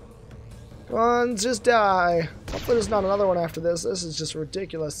 Come on, just die. Hopefully there's not another one after this. This is just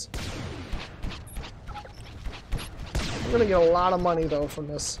ridiculous. I'm gonna get a lot of money though from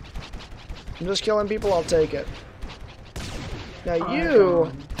this. I'm just killing people, I'll take it. Now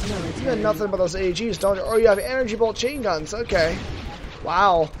you got nothing but those AGs, don't you? Oh, you have energy bolt chain guns. Okay.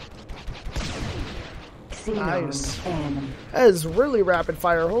 Wow. Nice. That is really rapid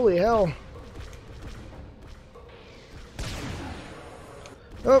fire. Holy hell.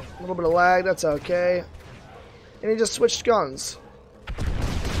 Oh, a little bit of lag. That's okay. And he just switched guns.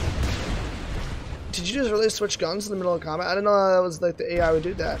 Did you just really switch guns in the middle of combat? I didn't know that was like the AI would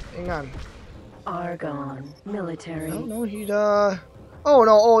do that. Hang on. Argon, military. Oh no, he'd oh no,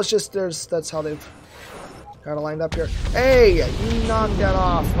 oh it's just that's how they've got it lined up here. Hey, you knock that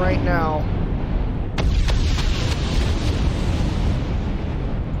off right now.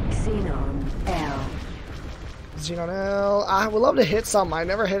 Xenon L. Xenon L. I would love to hit something. I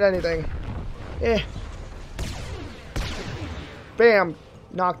never hit anything. Eh. Bam.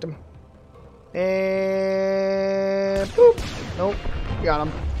 Knocked him. And boop. Nope. Got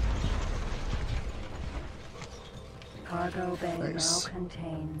him. Cargo bay Nice. now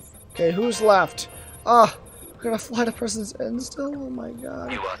contains. Okay, who's left? Ah, we're gonna fly to Person's End still? Oh my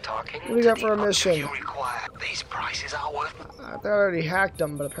god. You are talking. What do we got for a mission? You require these prices are worth. I thought I already hacked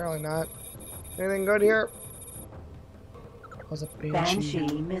them, but apparently not. Anything good here? Was a Banshee.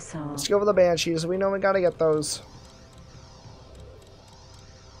 Banshee missile. Let's go for the Banshees. We know we gotta get those.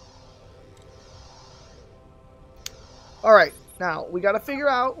 Alright, now we gotta figure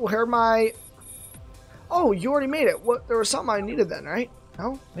out where my... Oh, you already made it. What? There was something I needed then, right?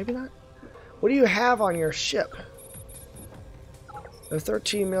 No? Maybe not? What do you have on your ship? There's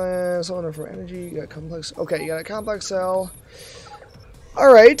 13 million, something for energy, you got complex... Okay, you got a complex cell.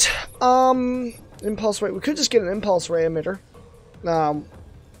 Alright, impulse ray. We could just get an impulse ray emitter.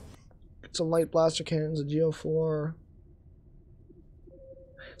 Some light blaster cannons, a Geo4.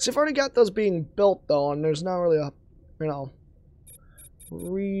 See, I've already got those being built, though, and there's not really a, you know,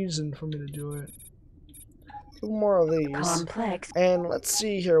 reason for me to do it. Two more of these. Complex. And let's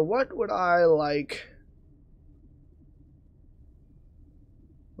see here. What would I like?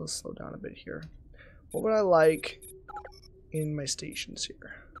 Let's slow down a bit here. What would I like in my stations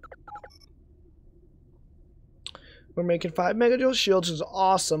here? We're making 5 megajoule shields, which is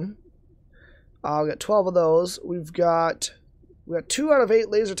awesome. I'll get 12 of those. We got 2 out of 8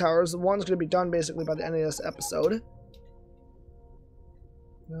 laser towers. The one's going to be done basically by the end of this episode.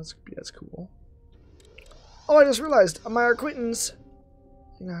 That's cool. Oh, I just realized my acquaintance.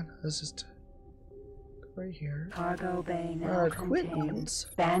 Hang on, let's just right here. Cargo bay now Our acquaintance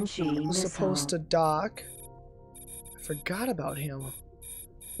Banshee was missile. supposed to dock. I forgot about him.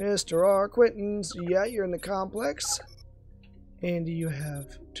 Mr. Arquitins, yeah, you're in the complex. And you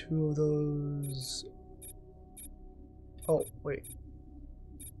have 2 of those. Oh, wait.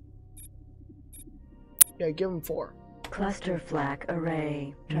 Yeah, give him 4. Cluster flak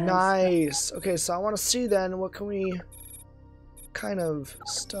array. Nice. Okay, so I want to see then what kind of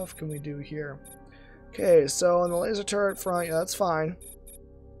stuff can we do here? Okay, so on the laser turret front, yeah, that's fine.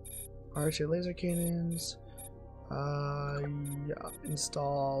 Archer laser cannons. Yeah,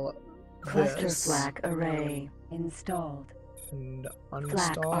 install Cluster this. flak array installed. And Flak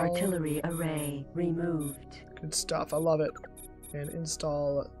uninstall. artillery array removed. Good stuff. I love it. And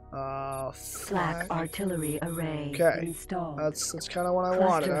install Flak flak. artillery array Okay. installed. That's kind of what I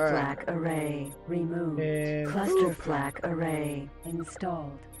wanted. Cluster All right. flak array removed. And Cluster flak array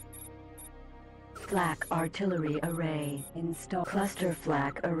installed. Flak artillery array installed. Cluster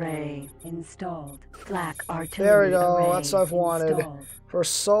flak array installed. Flak artillery there we go. array That's what I've wanted installed. for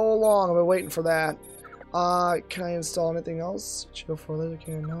so long. I've been waiting for that. Can I install anything else? Chill for laser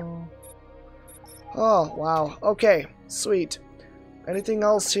cannon. No. Oh wow. Okay. Sweet. Anything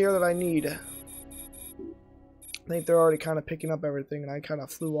else here that I need? I think they're already kind of picking up everything, and I kind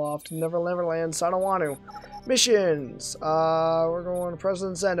of flew off to Neverland, so I don't want to. Missions. We're going to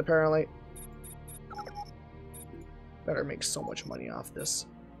President's End, apparently. Better make so much money off this.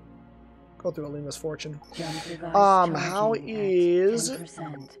 Go through Alima's fortune. How is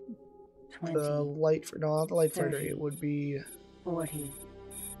the light for no, not the light fighter? It would be 40,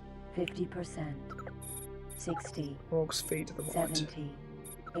 50%, 60, Rogue's Fate to the want. 70,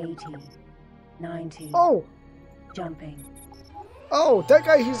 80, 90. Oh! Jumping. Oh, that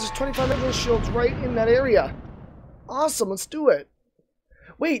guy uses 25 of those shields right in that area. Awesome, let's do it.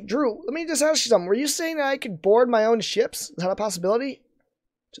 Wait, Drew, let me just ask you something. Were you saying that I could board my own ships? Is that a possibility?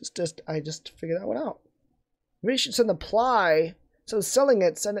 I just figured that one out. Maybe you should send the ply. So selling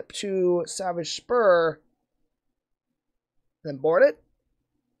it, send it to Savage Spur. Then board it?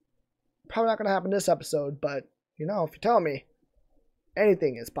 Probably not going to happen this episode, but, you know, if you tell me,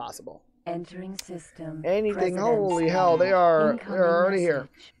 anything is possible. Entering system. Anything, President's holy hell, they're already message. here.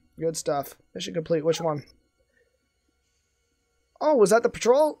 Good stuff. Mission complete. Which one? Oh, was that the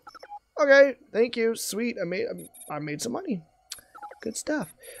patrol? Okay, thank you. Sweet. I made some money. Good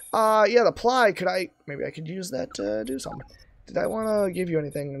stuff. Yeah, the ply. Maybe I could use that to do something. Did I want to give you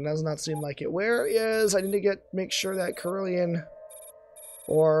anything? It does not seem like it. Where is? I need to make sure that Carillion,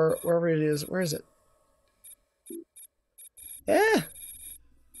 or wherever it is. Where is it? Yeah.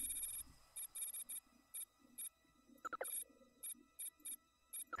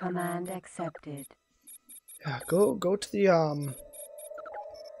 Command accepted. Yeah, go to the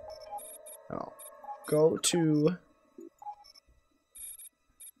go to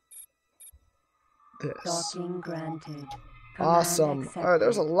this. Docking granted. Command Awesome. accepted. All right,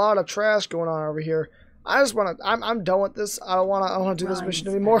 there's a lot of trash going on over here. I just want to. I'm done with this. I don't want to do this mission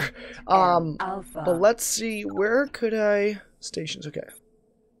anymore. Alpha. But let's see. Where could I stations? Okay,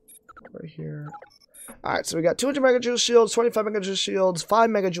 right here. All right, so we got 200 megajoule shields, 25 megajoule shields, 5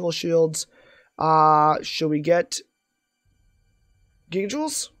 megajoule shields. Should we get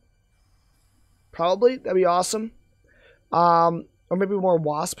gigajoules? Probably. That'd be awesome. Or maybe more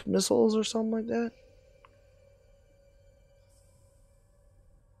Wasp missiles or something like that.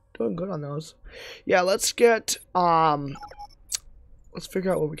 Doing good on those. Yeah, let's get let's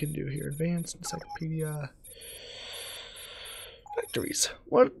figure out what we can do here. Advanced encyclopedia. factories.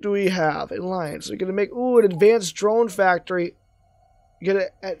 What do we have in line? So we're gonna make an advanced drone factory. Get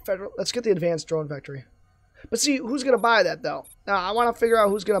it at Federal. Let's get the advanced drone factory. But see, who's gonna buy that though? Now I want to figure out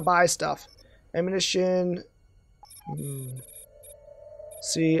who's gonna buy stuff. Ammunition.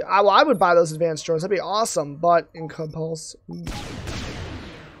 See, I would buy those advanced drones. That'd be awesome. But in compulse.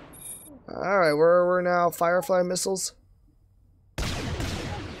 All right, we're now Firefly missiles.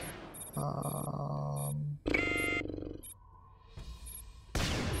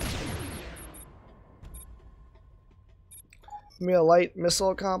 Give me a light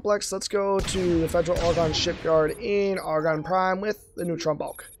missile complex. Let's go to the Federal Argonne Shipyard in Argonne Prime with the neutron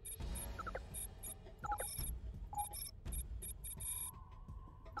bulk.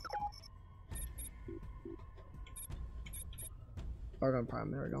 Argonne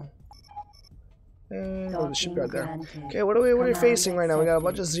Prime, there we go. And go to the shipyard there. Okay, what are we facing right now? We got a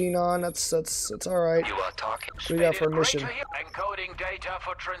bunch of Xenon. That's all right. You are talking. What do we got for a mission? Encoding data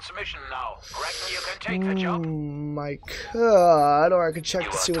for transmission now. Reckon you can take the job? I could, or I could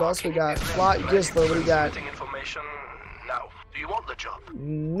check to see what else we got. Plot Gizler, what do you got? Information now. Do you want the job?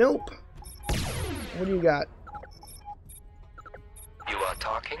 Nope. What do you got? You are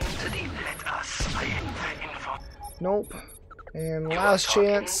talking to the. Let us info. Nope. And last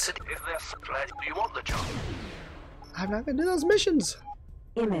chance. Do you want the job? I'm not gonna do those missions.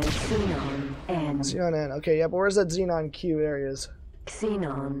 Image Xenon N. Xenon N. Okay, yeah, but where's that Xenon Q? There he is.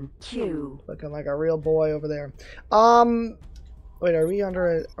 Xenon Q. Looking like a real boy over there. Wait, are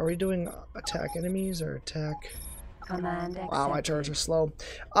we doing attack enemies or attack? Command accepted. Wow, my turns are slow.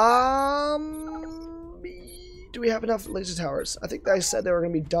 Do we have enough laser towers? I think I said they were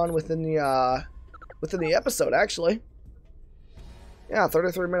gonna be done within the episode, actually. Yeah,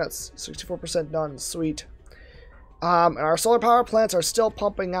 33 minutes, 64% done. Sweet. And our solar power plants are still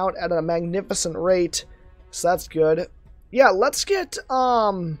pumping out at a magnificent rate, so that's good. Yeah, let's get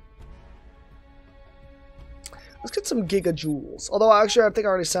some gigajoules. Although actually, I think I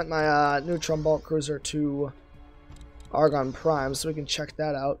already sent my neutron bulk cruiser to Argonne Prime, so we can check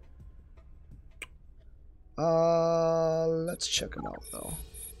that out. Let's check them out though.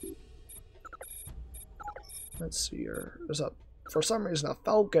 Let's see here. There's for some reason a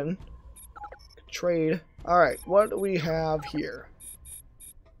Falcon. Trade. Alright, what do we have here?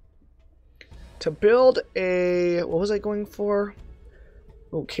 To build a... what was I going for?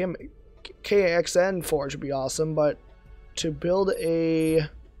 Oh, KXN Forge would be awesome, but to build a...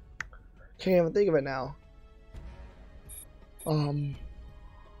 can't even think of it now.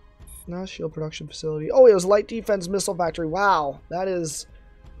 Not shield production facility. Oh, it was light defense missile factory. Wow, that is...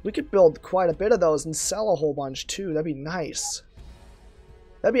 we could build quite a bit of those and sell a whole bunch too. That'd be nice.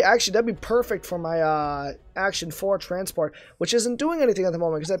 That'd be perfect for my Action 4 transport, which isn't doing anything at the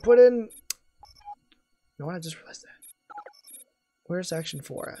moment because I put in. You know what? I just realized that. Where's Action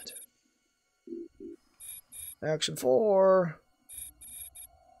 4 at? Action 4.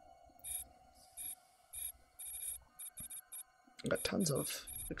 I got tons of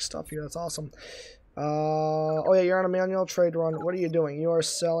stuff here. That's awesome. Oh yeah, you're on a manual trade run. What are you doing? You are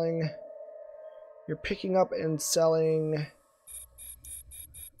selling. You're picking up and selling.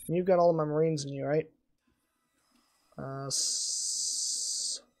 You've got all of my Marines in you, right?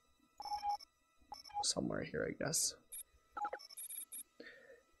 Somewhere here, I guess.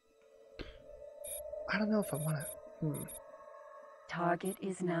 I don't know if I want to. Target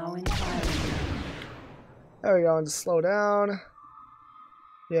is now in fire. There we go, and just slow down.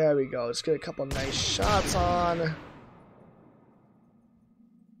 There we go. Let's get a couple nice shots on.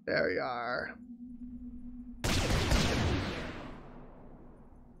 There we are.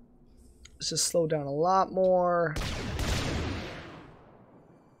 Let's just slow down a lot more.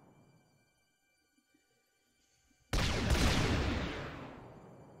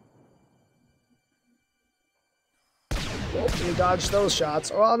 Oh, you dodged those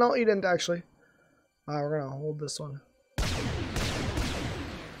shots. Oh, no, you didn't actually. We're going to hold this one.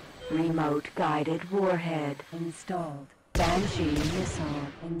 Remote guided warhead installed. Banshee missile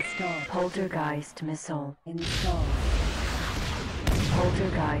installed. Poltergeist missile installed.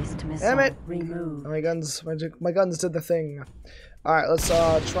 Poltergeist missile. Damn it! Removed. My guns did the thing. All right, let's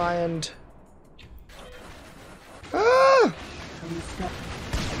try and. Ah!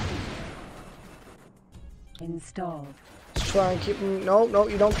 Installed. Let's try and keep them. No,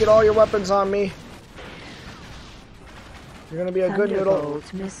 you don't get all your weapons on me. You're gonna be a good noodle.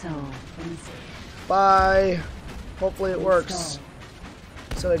 Missile. Bye. Hopefully it works.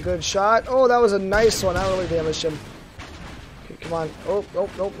 Is that a good shot? Oh, that was a nice one. I really damaged him. Okay, come on. Oh,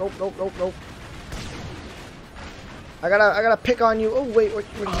 nope. I gotta pick on you. Oh, wait, what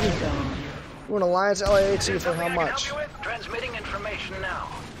are you? Ooh, an Alliance LAAT for Something how I can much? help you with? Transmitting information now.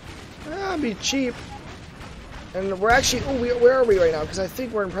 That'd be cheap. And we're actually... Oh, where are we right now? Because I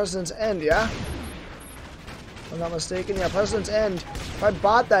think we're in President's End, yeah? If I'm not mistaken. Yeah, President's End. If I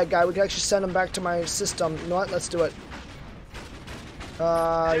bought that guy, we could actually send him back to my system. You know what? Let's do it. Is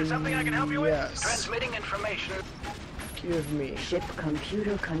there something I can help you yes. with? Transmitting information. Give me. Ship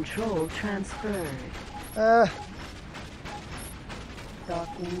computer control transferred.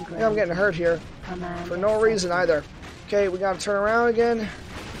 Docking Yeah, I'm getting hurt here. Command For no reason either. Okay, we gotta turn around again.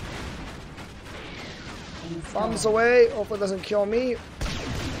 Bombs away. Hopefully it doesn't kill me.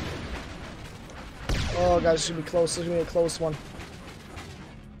 Oh god, this should be close. This is gonna be a close one.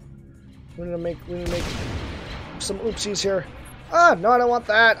 We need to make some oopsies here. Ah, no, I don't want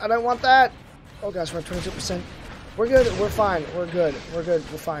that. I don't want that. Oh gosh, we're at 22%. We're good. We're fine. We're good. We're good.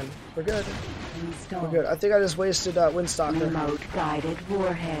 We're fine. We're good. Installed. We're good. I think I just wasted Windstalker. Remote guided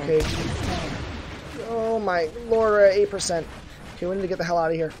warhead. Okay. Installed. Oh my lord, we're at 8%. Okay, we need to get the hell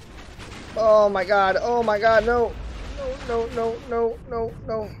out of here. Oh my god. Oh my god. No. No, no, no, no, no,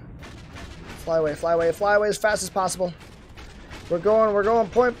 no. Fly away, fly away, fly away as fast as possible. We're going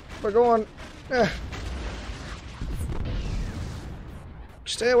point. We're going.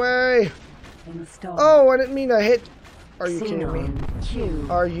 Stay away. Installed. Oh, I didn't mean to hit. Are you kidding me? Xenon Q.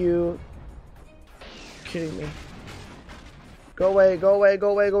 Are you kidding me? Go away, go away,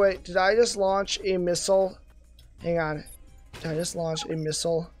 go away, go away. Did I just launch a missile? Hang on. Did I just launch a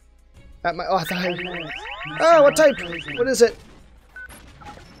missile at my... Oh, I thought I... Alert. Oh, what type? Closing. What is it?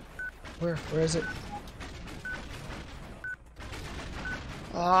 Where is it?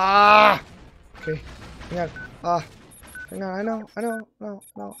 Ah! Okay. Hang on. Hang on. I know.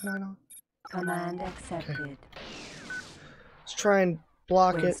 No. Command accepted. Let's try and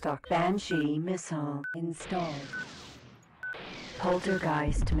block it. Stock Banshee missile installed.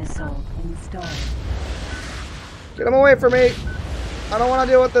 Poltergeist missile installed. Get him away from me. I don't want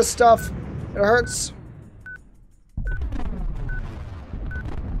to deal with this stuff. It hurts.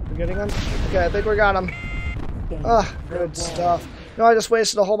 We're getting him? Okay, I think we got him. Ah, good stuff. No, I just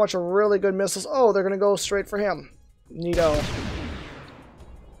wasted a whole bunch of really good missiles. Oh, they're going to go straight for him. Neato.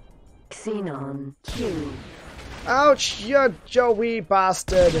 Xenon Q. Ouch, you Joey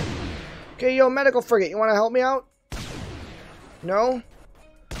bastard. Okay, yo, medical frigate, you want to help me out? No?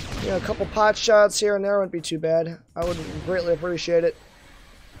 Yeah, a couple pot shots here and there wouldn't be too bad. I would greatly appreciate it.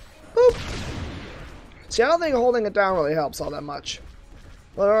 Boop. See, I don't think holding it down really helps all that much.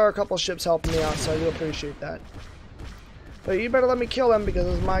 But there are a couple ships helping me out, so I do appreciate that. But you better let me kill them because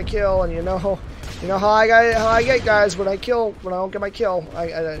it's my kill, and you know how I get guys when I don't get my kill.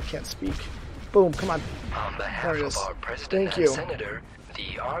 I can't speak. Boom, come on. On behalf There it of is. our President Thank and you. Senator,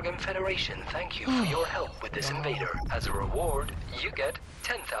 the Argon Federation thank you for your help with this invader. As a reward, you get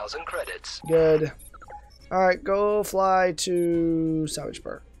 10,000 credits. Good. Alright, go fly to Salvage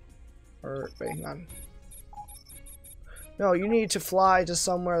Park. Or, wait, hang on. No, you need to fly to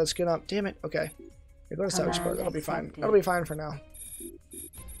somewhere that's gonna... Damn it, okay. Yeah, go to Salvage Park, that'll be fine. That'll be fine for now.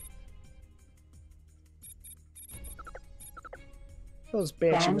 Those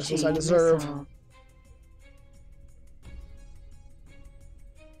Banshee missiles I deserve. missile.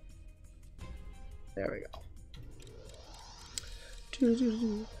 There we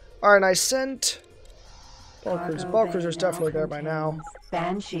go. Alright, and I sent... Ball Cruiser's definitely there by now.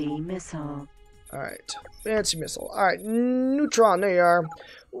 Banshee missile. Alright, fancy missile. Alright, Neutron, there you are.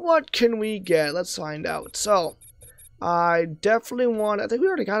 What can we get? Let's find out. So, I definitely want... I think we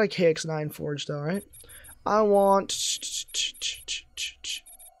already got a KX-9 forged though, right? I want...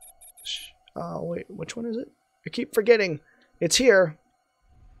 Oh, wait, which one is it? I keep forgetting. It's here.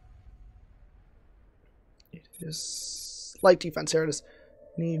 It is... Light defense, here it is.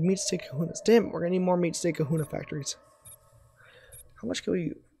 Need meat steak kahunas. Damn it, we're gonna need more meat steak kahuna factories. How much can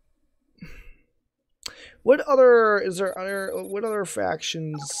we... What other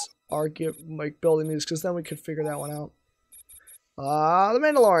factions are building these? Because then we could figure that one out. The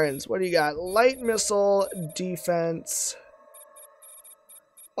Mandalorians. What do you got? Light missile defense.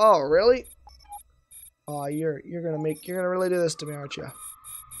 Oh, really? Oh, you're gonna really do this to me, aren't you?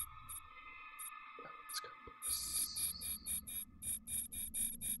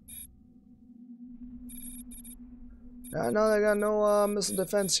 No, they got no missile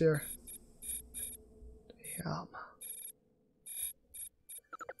defense here. Damn.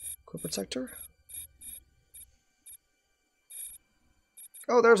 Corporate sector?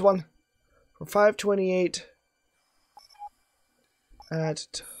 Oh, there's one. For 528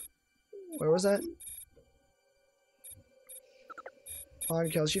 at... Where was that? On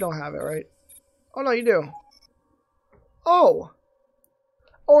kills. You don't have it, right? Oh, no, you do. Oh!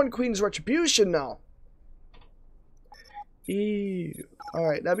 Oh, and Queen's Retribution now. Ew.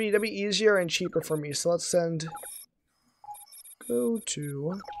 Alright, that'd be easier and cheaper for me. So let's send... Go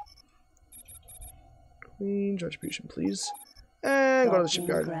to... Queen's Retribution, please. And go to the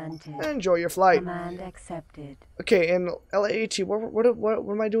shipyard. Granted. Enjoy your flight. Command accepted. Okay, and LAAT, what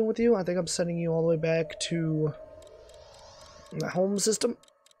am I doing with you? I think I'm sending you all the way back to my home system.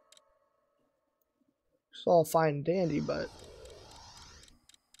 It's all fine and dandy, but...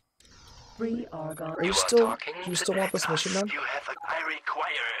 Free Argon. Are you still... Do you still want this mission done? I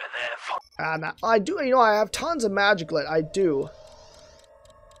require No. I do, you know, I have tons of magic lit. I do.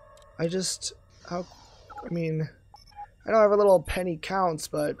 I just... I mean... I know every little penny counts,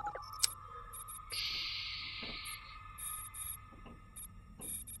 but...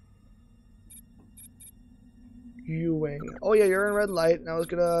 U-Wing. Oh yeah, you're in red light, and I was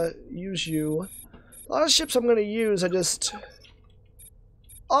gonna use you. A lot of ships I'm gonna use, I just...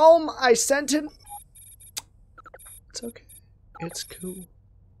 I sent him... It's okay. It's cool.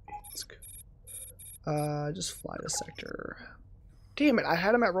 It's cool. Just fly to sector. Damn it, I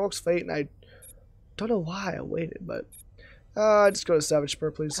had him at Rogue's Fate, and I don't know why I waited, but... just go to Savage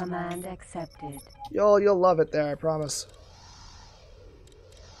Spur, please. Command accepted. You'll love it there, I promise.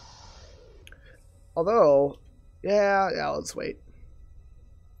 Although, yeah, let's wait.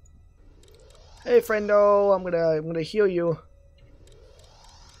 Hey, friendo, I'm gonna heal you.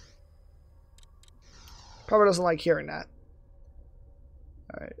 Probably doesn't like hearing that.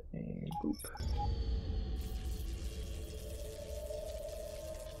 All right, and boop.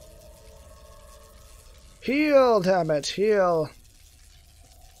 Heal, damn it, heal.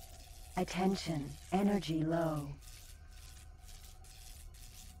 Attention, energy low.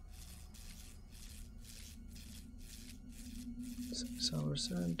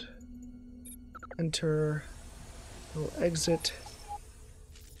 %. Enter. We'll exit.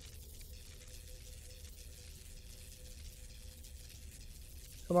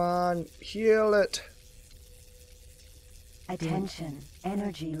 Come on, heal it. Attention,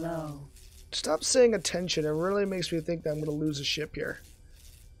 energy low. Stop saying attention. It really makes me think that I'm going to lose a ship here.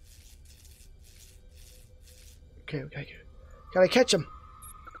 Okay. Gotta catch him.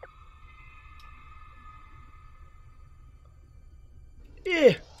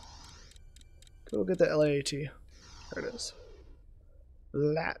 Yeah. Go get the LAAT. There it is. The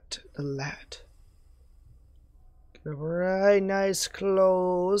lat. Get right nice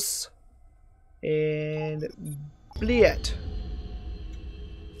close. And bleat.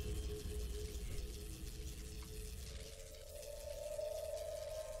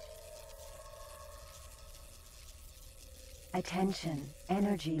 Attention,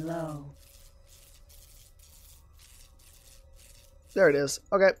 energy low. There it is.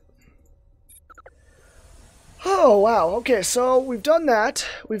 Okay. Oh, wow. Okay, so we've done that.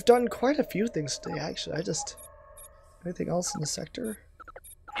 We've done quite a few things today, actually. Anything else in the sector?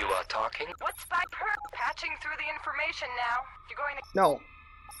 You are talking? What's by patching through the information now? You're going to... No.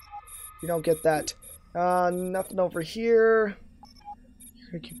 You don't get that. Nothing over here.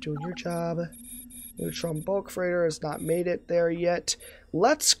 You're gonna keep doing your job. Neutron bulk freighter has not made it there yet.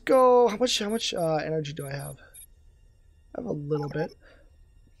 Let's go. How much energy do I have? I have a little bit.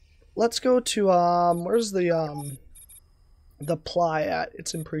 Let's go to where's the ply at?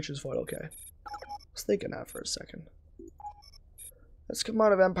 It's in Preacher's Void. Okay. I was thinking that for a second. Let's come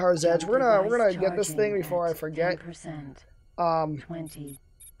out of Empire's Edge. We're gonna get this thing before I forget. 20.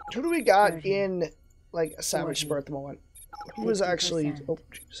 Who do we got 30, in like a Savage Spur at the moment? Who is actually? Oh,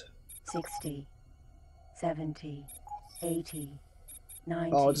 jeez. 60, 70, 80,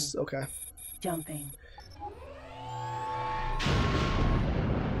 90. Oh, it's okay. Jumping.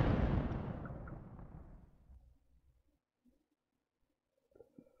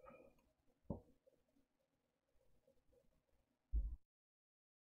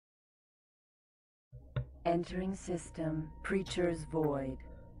 Entering system, Preacher's Void.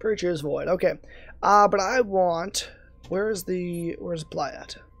 Preacher's Void. Okay. But I want. Where's Ply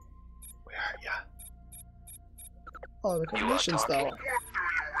at? Where are ya? Oh, the commissions though. What do you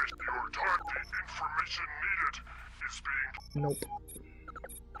wish your target information needed is being... Nope.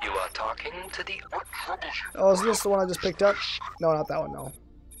 You are talking to the... What troubles you? Oh, is this the one I just picked up? No, not that one. No.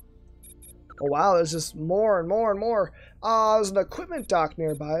 Oh wow, there's just more and more and more. There's an equipment dock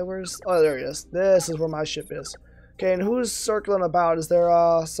nearby. Where's... Oh, there he is. This is where my ship is. Okay, and who's circling about? Is there,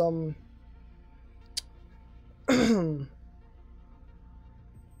 some... It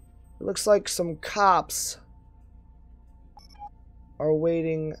looks like some cops are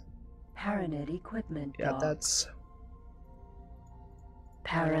waiting. Paranid equipment Yeah, dock. that's...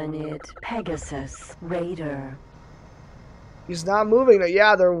 Paranid Pegasus Raider. He's not moving.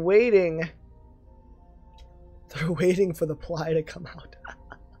 Yeah, they're waiting. They're waiting for the ply to come out.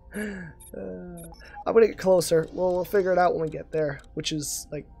 I'm gonna get closer. We'll figure it out when we get there, which is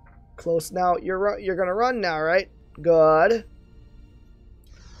like close. Now you're gonna run now, right? Good.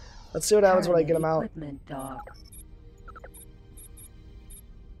 Let's see what happens when I get him out. Dock.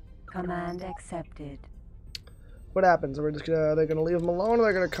 Command accepted. What happens? Are they gonna leave him alone, or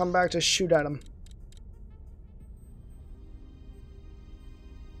they're gonna come back to shoot at him?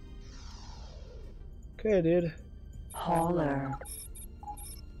 Okay, dude. Hauler.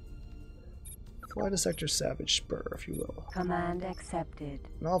 Fly to Sector Savage Spur, if you will. Command accepted.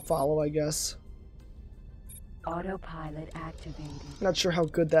 And I'll follow, I guess. Autopilot activated. Not sure how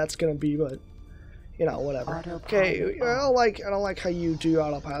good that's gonna be, but you know, whatever. Autopilot Okay, I don't like how you do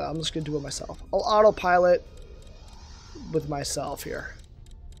autopilot. I'm just gonna do it myself. I'll autopilot with myself here.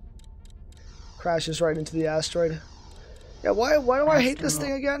 Crashes right into the asteroid. Yeah, why do I hate this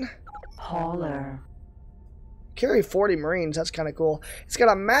thing again? Hauler. Carry 40 Marines, that's kind of cool. It's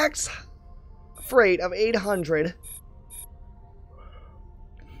got a max freight of 800.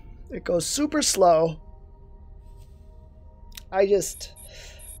 It goes super slow. I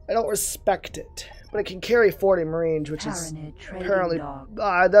don't respect it. But it can carry 40 Marines, which is apparently,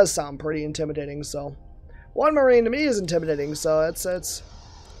 it does sound pretty intimidating, so. 1 Marine to me is intimidating, so that's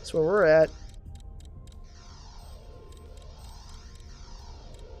where we're at.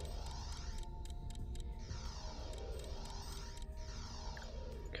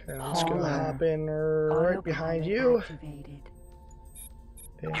 Okay, I'm just gonna hop in right behind you. Activated.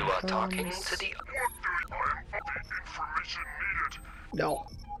 You are talking to the... No.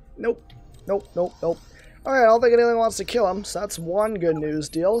 Nope. Nope, nope, nope. Alright, I don't think anyone wants to kill him, so that's one good news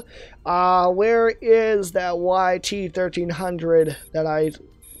deal. Where is that YT-1300 that I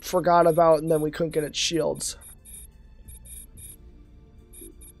forgot about and then we couldn't get its shields?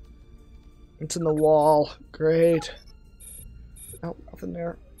 It's in the wall. Great. Nope, nothing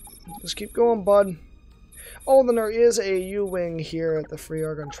there. Just keep going, bud. Oh, then there is a U-Wing here at the Free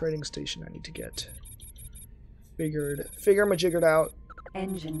Argon Trading Station I need to get. Figure-majiggered out.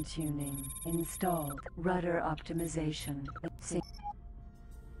 Engine tuning installed. Rudder optimization.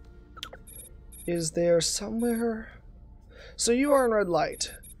 Is there somewhere? So you are in red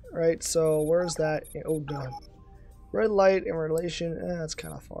light, right? So where's that? Oh, done. Red light in relation. That's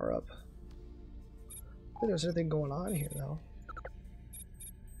kind of far up. I don't think there's anything going on here, though.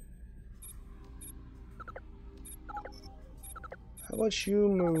 How about you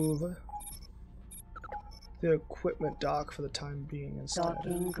move the equipment dock for the time being instead?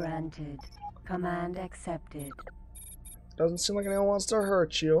 Docking granted. Command accepted. Doesn't seem like anyone wants to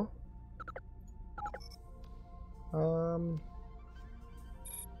hurt you. A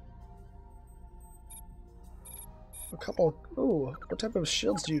couple. Ooh, what type of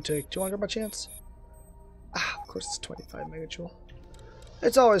shields do you take? Do you want to go by chance? Ah, of course it's 25 megajoule.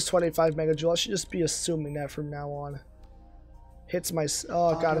 It's always 25 megajoule. I should just be assuming that from now on. Hits my.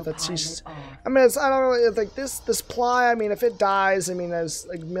 Oh god, if that's. I mean, I don't really like this ply. I mean, if it dies, I mean, there's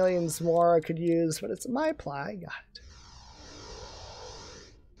like millions more I could use, but it's my ply. I got it.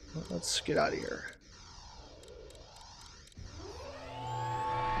 Well, let's get out of here.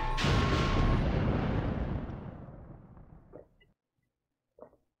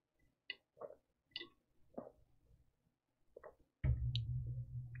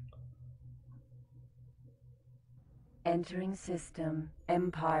 Entering system.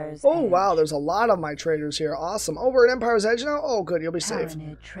 Empire's Oh, Edge. wow, there's a lot of my traders here. Awesome. Oh, we're at Empire's Edge now? Oh, good, you'll be safe.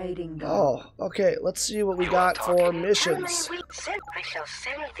 Trading Oh, okay, let's see what we got for missions. I shall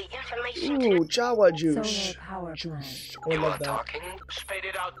send the information Ooh, Jawa juice. Solar power plant. I You love are that. talking... Spit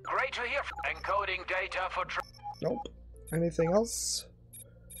it out. Great to hear. Encoding data for... Nope. Anything else?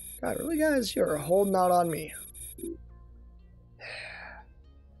 God, really, guys? You're holding out on me.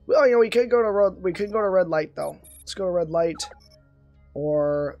 Well, you know, we could go to red light, though. Let's go to red light.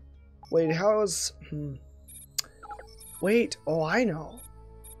 Or... Wait, how is... Wait, oh, I know.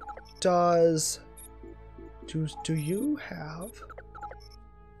 Do you have...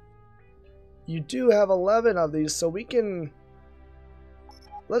 You do have 11 of these, so we can...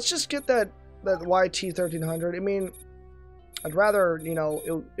 Let's just get that YT-1300. I mean, I'd rather, you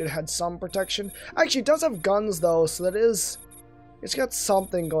know, it had some protection. Actually, it does have guns, though, so that is... It's got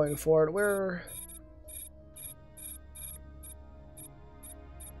something going for it. Where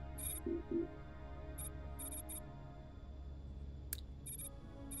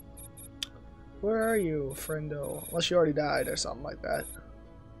are you, friendo? Unless you already died or something like that.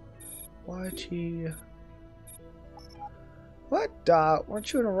 YT... What?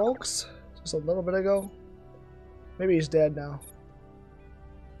 Weren't you in a Rolks just a little bit ago? Maybe he's dead now.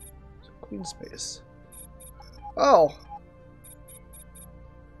 Queen space. Oh.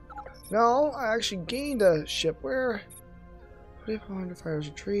 No, I actually gained a ship. Where? Under fire's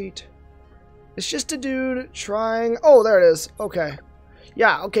retreat. It's just a dude trying. Oh, there it is. Okay.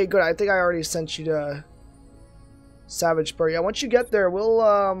 Yeah. Okay. Good. I think I already sent you to Savage Spur. Yeah. Once you get there,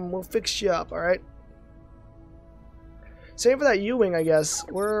 we'll fix you up. All right. Same for that U-wing, I guess.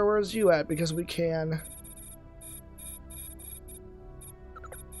 Where's you at? Because we can.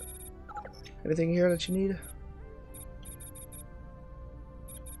 Anything here that you need?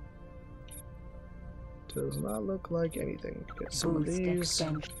 Does not look like anything. Get some of these.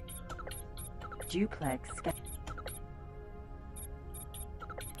 Duplex scan.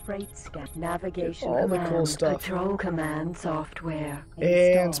 Freight scan. Navigation all the command. cool stuff. Control command software. And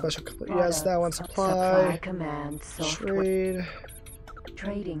Installed. special. Yes, that one. Supply. Command software. Trade.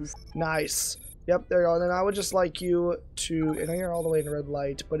 Trading. Nice. Yep, there you go. And then I would just like you to. I know you're all the way in red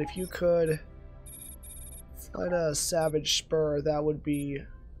light, but if you could fly to Savage Spur, that would be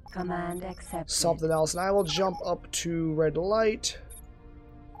Command accepted. something else. And I will jump up to red light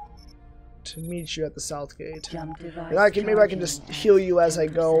to meet you at the south gate. Jump device And maybe I can just heal you as I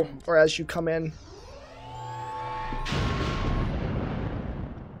go, or as you come in.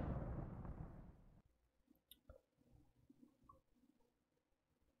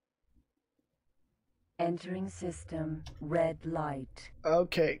 Entering system. Red light.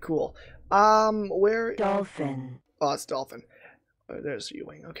 Okay, cool. Where? Dolphin. Oh, it's Dolphin. There's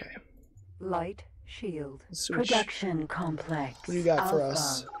U-wing. Okay. Light shield. Switch. Production complex. What do you got for Alpha.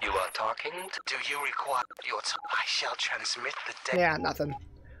 us? You are talking to... Do you require your I shall transmit the data. Yeah, nothing.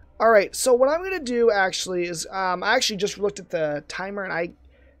 Alright, so what I'm going to do actually is, I actually just looked at the timer and I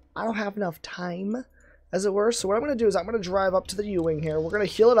don't have enough time, as it were. So what I'm going to do is I'm going to drive up to the U-wing here. We're going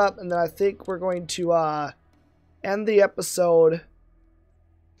to heal it up, and then I think we're going to end the episode.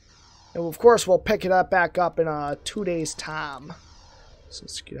 And of course, we'll pick it up back up in 2 days' time. So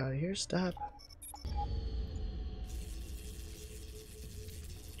let's get out of here. Stop.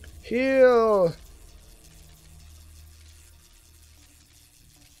 Heal.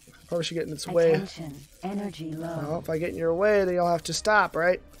 Probably should get in its way. Attention. Energy low. Well, if I get in your way, then you'll have to stop,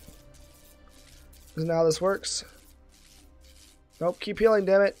 right? Isn't that how this works? Nope, keep healing,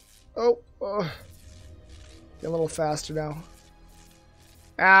 damn it. Oh. Get a little faster now.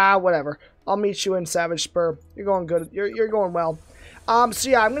 Ah, whatever. I'll meet you in Savage Spur. You're going good. You're going well. So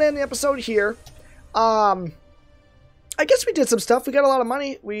yeah, I'm gonna end the episode here. I guess we did some stuff. We got a lot of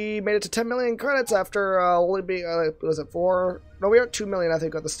money. We made it to 10 million credits after only being, was it 4? No, we were at 2 million, I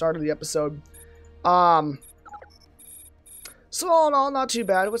think, at the start of the episode. So all in all, not too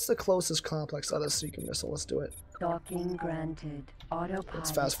bad. What's the closest complex? Oh, the Seeker missile. Let's do it. Docking granted. Autopilot.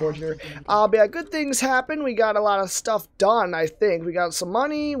 Let's fast forward here. activated. But yeah, good things happen. We got a lot of stuff done, I think. We got some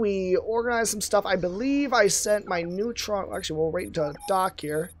money. We organized some stuff. I believe I sent my neutron. Actually, we'll wait until dock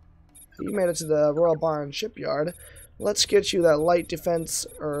here. You made it to the Royal Barn shipyard. Let's get you that light defense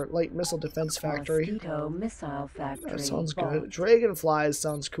or light missile defense factory. Mosquito missile factory. That sounds vault. good. Dragonflies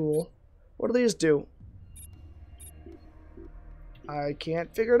sounds cool. What do these do? I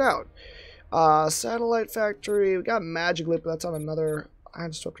can't figure it out. Satellite factory. We got magic lip. That's on another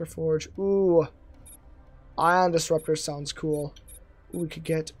ion disruptor forge. Ooh, ion disruptor sounds cool. Ooh, we could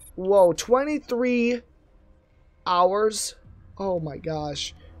get 23 hours. Oh my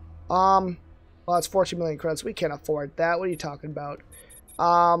gosh. Well, that's 14 million credits. We can't afford that. What are you talking about?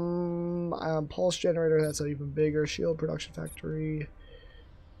 Pulse generator. That's even bigger. Shield production factory.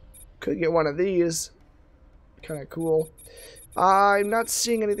 Could get one of these. Kind of cool. I'm not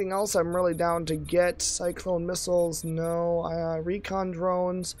seeing anything else I'm really down to get. Cyclone missiles, no. Recon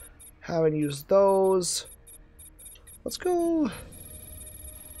drones, haven't used those. Let's go.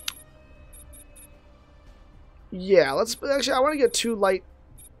 Yeah, let's actually. I want to get 2 light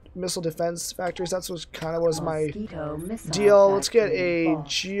missile defense factories. That's what kind of was my deal. Let's get a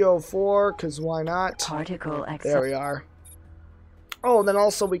GO4 because why not? Particle There we are. Oh, and then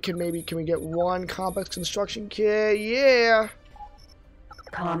also we can we get 1 complex construction kit? Yeah.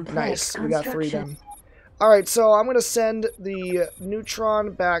 Nice. We got 3 then. Alright, so I'm going to send the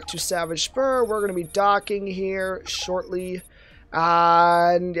Neutron back to Savage Spur. We're going to be docking here shortly.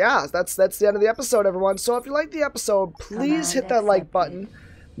 And yeah, that's the end of the episode, everyone. So if you like the episode, please hit that like button.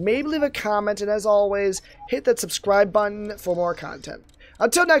 Maybe leave a comment. And as always, hit that subscribe button for more content.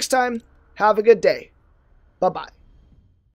 Until next time, have a good day. Bye-bye.